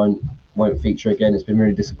probably won't feature again. It's been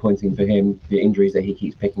really disappointing for him, the injuries that he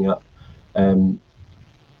keeps picking up. And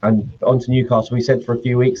on to Newcastle. We said for a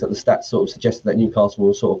few weeks that the stats sort of suggested that Newcastle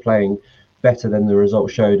were sort of playing better than the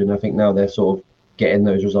results showed, and I think now they're sort of getting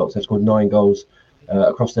those results. They've scored 9 goals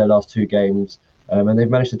across their last 2 games, and they've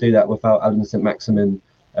managed to do that without Alan St-Maximin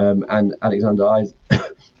and Alexander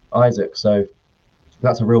Isaac. So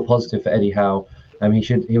that's a real positive for Eddie Howe.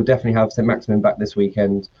 He'll definitely have St-Maximin back this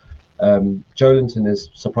weekend. Joelinton has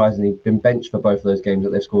surprisingly been benched for both of those games that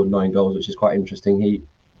they've scored 9 goals, which is quite interesting.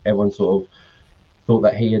 Everyone sort of thought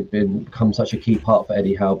that he had become such a key part for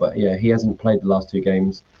Eddie Howe, but yeah, he hasn't played the last 2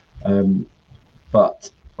 games. But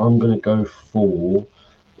I'm going to go for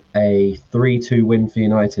a 3-2 win for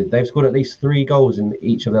United. They've scored at least 3 goals in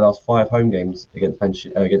each of their last 5 home games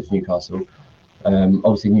against Newcastle.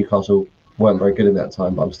 Obviously, Newcastle weren't very good in that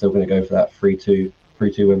time, but I'm still going to go for that 3-2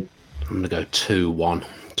 win. I'm going to go 2-1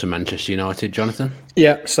 to Manchester United, Jonathan.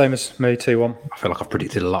 Yeah, same as me, 2-1. I feel like I've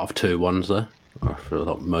predicted a lot of 2-1s there. I feel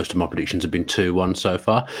like most of my predictions have been 2-1 so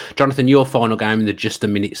far. Jonathan, your final game in the Just a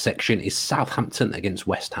Minute section is Southampton against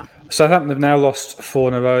West Ham. Southampton have now lost 4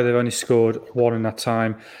 in a row. They've only scored 1 in that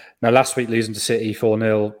time. Now, last week losing to City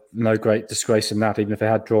 4-0, no great disgrace in that, even if they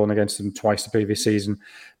had drawn against them twice the previous season.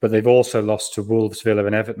 But they've also lost to Wolves, Villa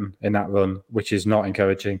and Everton in that run, which is not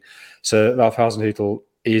encouraging. So Ralph Hasenhüttl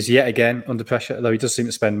is yet again under pressure, although he does seem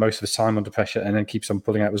to spend most of his time under pressure and then keeps on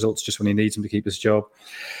pulling out results just when he needs them to keep his job.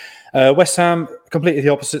 West Ham, completely the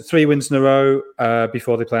opposite. 3 wins in a row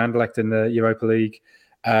before they play Anderlecht in the Europa League.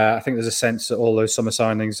 I think there's a sense that all those summer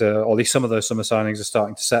signings, or at least some of those summer signings, are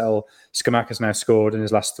starting to settle. Scamacca's now scored in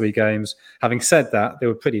his last 3 games. Having said that, they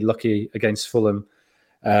were pretty lucky against Fulham.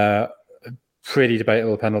 Pretty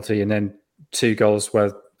debatable penalty, and then 2 goals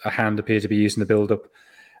where a hand appeared to be used in the build-up.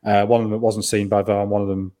 One of them wasn't seen by VAR, and one of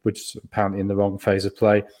them was apparently in the wrong phase of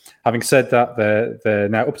play. Having said that, they're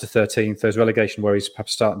now up to 13th. Those relegation worries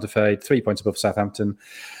perhaps starting to fade. 3 points above Southampton.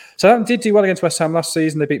 Southampton did do well against West Ham last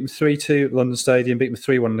season. They beat them 3-2 at London Stadium, beat them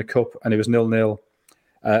 3-1 in the Cup, and it was 0-0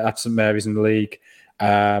 at St Mary's in the league.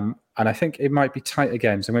 And I think it might be tight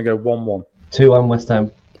again, so I'm going to go 1-1. 2-1 West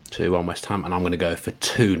Ham. 2-1 West Ham, and I'm going to go for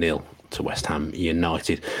 2-0 to West Ham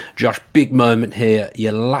United. Josh, big moment here.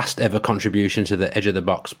 Your last ever contribution to the Edge of the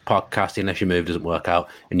Box podcast, unless your move doesn't work out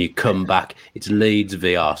and you come back. It's Leeds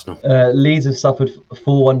v Arsenal. Leeds have suffered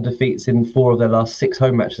 4-1 defeats in 4 of their last 6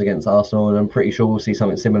 home matches against Arsenal, and I'm pretty sure we'll see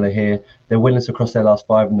something similar here. They're winless across their last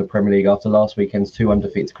 5 in the Premier League after last weekend's 2-1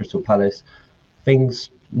 defeat to Crystal Palace. Things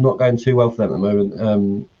not going too well for them at the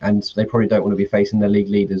moment, and they probably don't want to be facing their league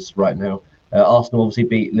leaders right now. Arsenal obviously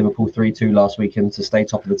beat Liverpool 3-2 last weekend to stay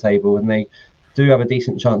top of the table, and they do have a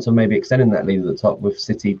decent chance of maybe extending that lead at the top with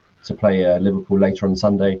City to play Liverpool later on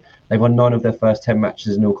Sunday. They've won 9 of their first 10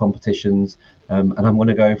 matches in all competitions, and I'm going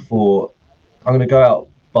to go out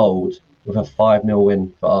bold with a 5-0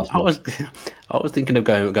 win for Arsenal. I was thinking of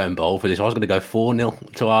going bold for this. I was going to go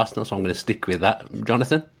 4-0 to Arsenal, so I'm going to stick with that.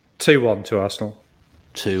 Jonathan? 2-1 to Arsenal.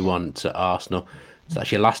 2-1 to Arsenal. So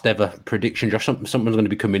that's your last ever prediction, Josh. Someone's going to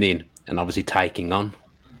be coming in and obviously taking on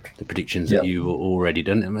the predictions that you've already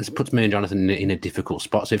done. And it puts me and Jonathan in a difficult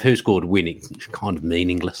spot. So if who scored winning, it's kind of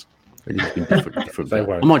meaningless. It's been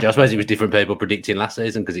different. Mind you, I suppose it was different people predicting last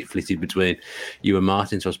season because it flitted between you and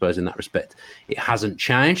Martin. So I suppose in that respect, it hasn't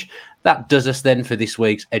changed. That does us then for this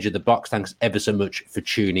week's Edge of the Box. Thanks ever so much for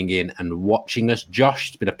tuning in and watching us. Josh,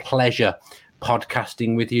 it's been a pleasure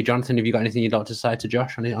podcasting with you. Jonathan, have you got anything you'd like to say to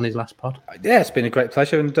Josh on his last pod? Yeah, it's been a great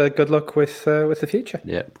pleasure, and good luck with the future.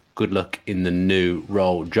 Yeah, good luck in the new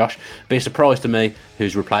role, Josh. Be a surprise to me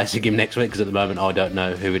who's replacing him next week, because at the moment I don't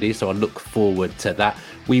know who it is, so I look forward to that.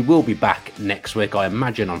 We will be back next week, I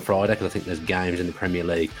imagine on Friday, because I think there's games in the Premier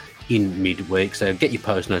League in midweek, so get your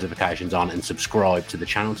post notifications on and subscribe to the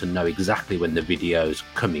channel to know exactly when the video's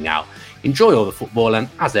coming out. Enjoy all the football, and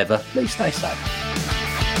as ever, please stay safe.